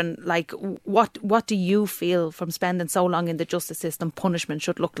wondering, what do you feel from spending so long in the justice system punishment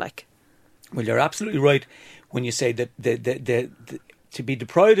should look like? Well, you're absolutely right when you say that the to be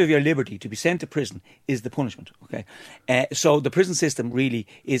deprived of your liberty, to be sent to prison, is the punishment. Okay, so the prison system really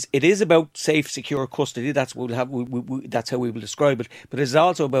is about safe, secure custody. That's what we'll have. That's how we will describe it. But it's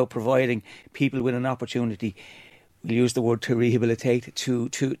also about providing people with an opportunity. We'll use the word to rehabilitate, to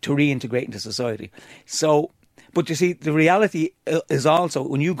reintegrate into society. So, but you see, the reality is also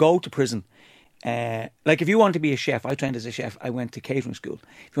when you go to prison. If you want to be a chef, I trained as a chef. I went to catering school.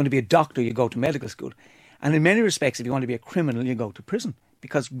 If you want to be a doctor, you go to medical school. And in many respects, if you want to be a criminal, you go to prison.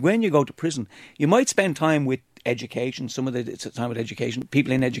 Because when you go to prison, you might spend time with education, some of the time with education,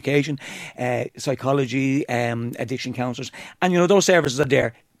 people in education, psychology, addiction counsellors. And, those services are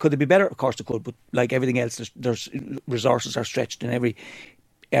there. Could they be better? Of course they could. But like everything else, there's resources are stretched in every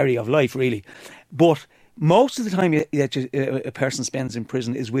area of life, really. But most of the time that a person spends in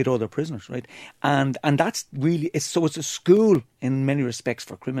prison is with other prisoners, right? And that's really, it's a school in many respects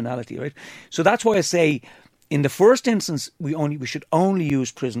for criminality, right? So that's why I say, in the first instance, we should only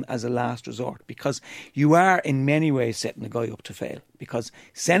use prison as a last resort, because you are in many ways setting the guy up to fail, because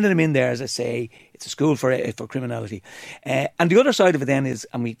sending him in there, as I say, it's a school for criminality. And the other side of it then is,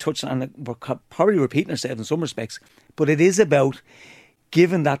 and we touched on it, we're probably repeating ourselves in some respects, but it is about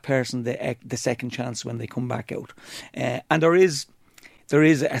giving that person the second chance when they come back out. And there is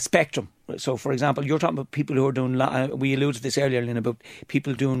a spectrum. So, for example, you're talking about people who are doing, we alluded to this earlier, Lynn, about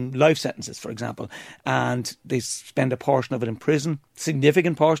people doing life sentences, for example, and they spend a portion of it in prison,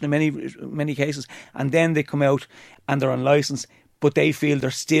 significant portion in many cases, and then they come out and they're on licence, but they feel they're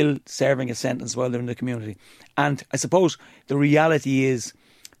still serving a sentence while they're in the community. And I suppose the reality is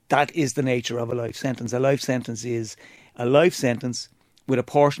that is the nature of a life sentence. A life sentence is a life sentence with a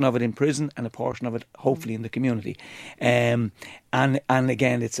portion of it in prison and a portion of it hopefully in the community. And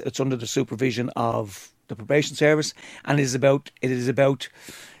again, it's under the supervision of the probation service, and it is about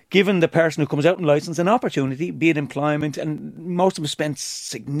giving the person who comes out in licence an opportunity, be it employment, and most of them spend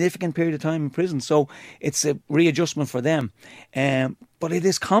significant period of time in prison, so it's a readjustment for them. But it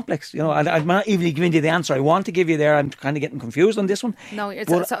is complex, you know. I'm not even giving you the answer I want to give you there. I'm kind of getting confused on this one. No,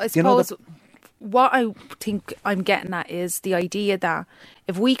 so I suppose what I think I'm getting at is the idea that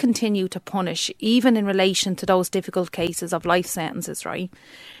if we continue to punish, even in relation to those difficult cases of life sentences, right,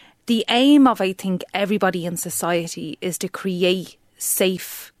 the aim of, I think, everybody in society is to create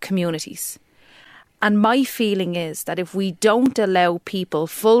safe communities. And my feeling is that if we don't allow people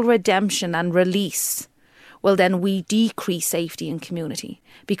full redemption and release, well, then we decrease safety in community,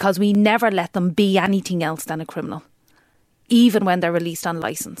 because we never let them be anything else than a criminal, even when they're released on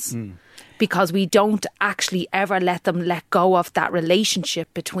licence. Because we don't actually ever let them let go of that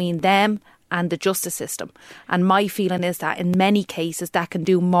relationship between them and the justice system. And my feeling is that in many cases that can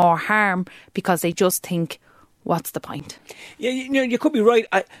do more harm, because they just think, what's the point? Yeah, you know, you could be right.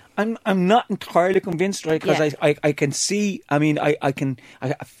 I'm not entirely convinced, right? Because I can see. I mean, I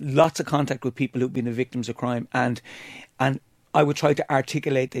have lots of contact with people who've been the victims of crime, and I would try to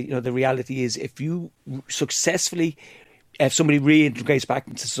articulate that, you know, the reality is, if you successfully, if somebody reintegrates back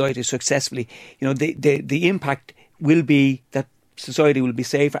into society successfully, you know, the impact will be that society will be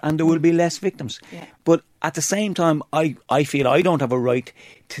safer and there will be less victims. Yeah. But at the same time, I feel I don't have a right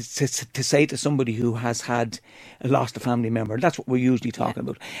to say to somebody who has lost a family member, that's what we're usually talking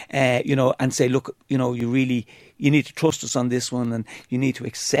about, you know, and say, look, you know, you need to trust us on this one, and you need to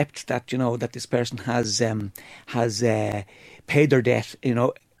accept that, you know, that this person has paid their debt. You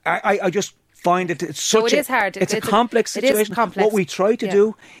know, I just find it's such it is hard. It's a complex situation. It is complex. What we try to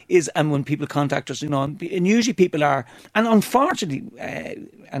do is, and when people contact us, you know, and usually people are, and unfortunately,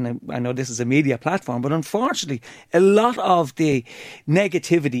 and I know this is a media platform, but unfortunately, a lot of the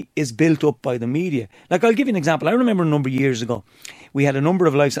negativity is built up by the media. Like, I'll give you an example. I remember a number of years ago, we had a number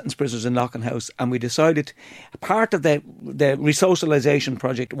of life sentence prisoners in Loughlin House, and we decided part of the resocialisation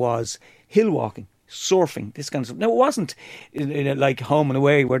project was hill walking, surfing, this kind of stuff. Now, it wasn't like home and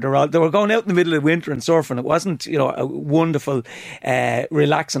away where they were going out in the middle of winter and surfing. It wasn't, you know, a wonderful,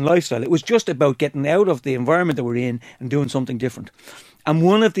 relaxing lifestyle. It was just about getting out of the environment that we're in and doing something different. And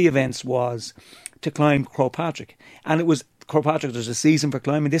one of the events was to climb Croagh Patrick. And it was Croagh Patrick, there's a season for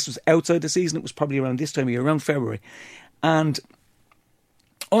climbing. This was outside the season. It was probably around this time of year, around February. And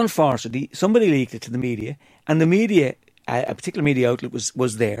unfortunately, somebody leaked it to the media, and the media, a particular media outlet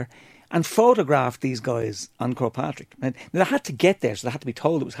was there, and photographed these guys on Croagh Patrick. Now, they had to get there, so they had to be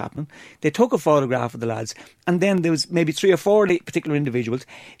told it was happening. They took a photograph of the lads, and then there was maybe 3 or 4 particular individuals.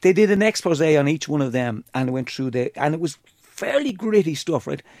 They did an expose on each one of them, and went through and it was fairly gritty stuff,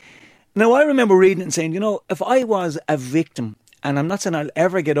 right? Now, I remember reading it and saying, you know, if I was a victim, and I'm not saying I'll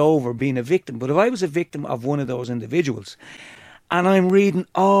ever get over being a victim, but if I was a victim of one of those individuals, and I'm reading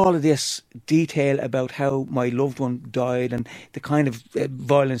all of this detail about how my loved one died and the kind of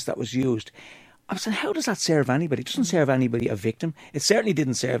violence that was used, I'm saying, how does that serve anybody? It doesn't serve anybody a victim. It certainly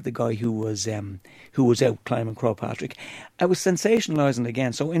didn't serve the guy who was out climbing Croagh Patrick. I was sensationalising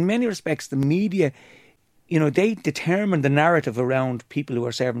again. So in many respects, the media, you know, they determine the narrative around people who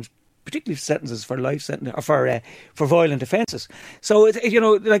are serving particularly sentences for life sentence or for violent offences. So you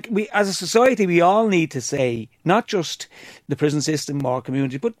know, like, we as a society, we all need to say, not just the prison system or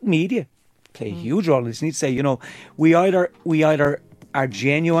community, but media play a huge role in this. We need to say, you know, we either are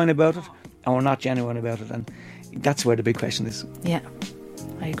genuine about it or we're not genuine about it, and that's where the big question is. Yeah,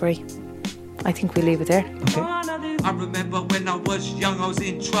 I agree. I think we leave it there. Okay. I remember when I was young, I was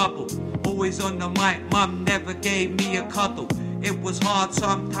in trouble. Always on the mic, mum never gave me a cuddle. It was hard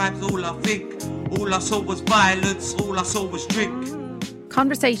sometimes, all I saw was violence, all I saw was drink.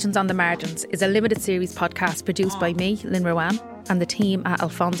 Conversations on the Margins is a limited series podcast produced by me, Lynn Rowan, and the team at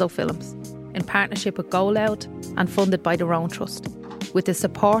Alfonso Films, in partnership with Go Loud and funded by the Rowan Trust, with the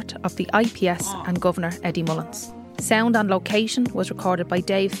support of the IPS and Governor Eddie Mullins. Sound on location was recorded by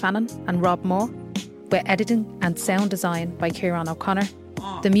Dave Fannin and Rob Moore, with editing and sound design by Kieran O'Connor.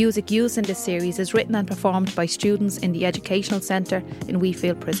 The music used in this series is written and performed by students in the Educational Centre in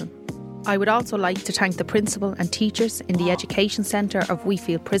Wheatfield Prison. I would also like to thank the principal and teachers in the Education Centre of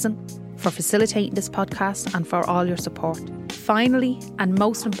Wheatfield Prison for facilitating this podcast and for all your support. Finally, and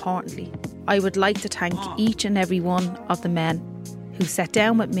most importantly, I would like to thank each and every one of the men who sat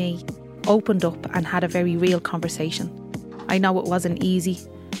down with me, opened up and had a very real conversation. I know it wasn't easy,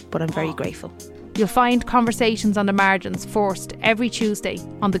 but I'm very grateful. You'll find Conversations on the Margins first every Tuesday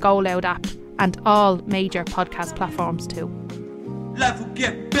on the Go Loud app and all major podcast platforms too. Life will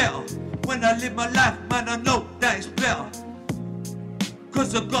get better. When I live my life, man, I know that it's better.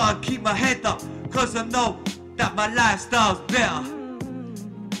 Cause I gotta keep my head up. cause I know that my lifestyle's better.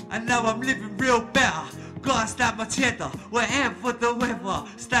 And now I'm living real better. Gotta stack my cheddar, whatever the weather.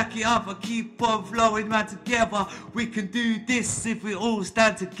 Stack it up and keep on flowing, man, together. We can do this if we all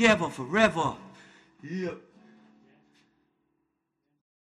stand together forever. Yep.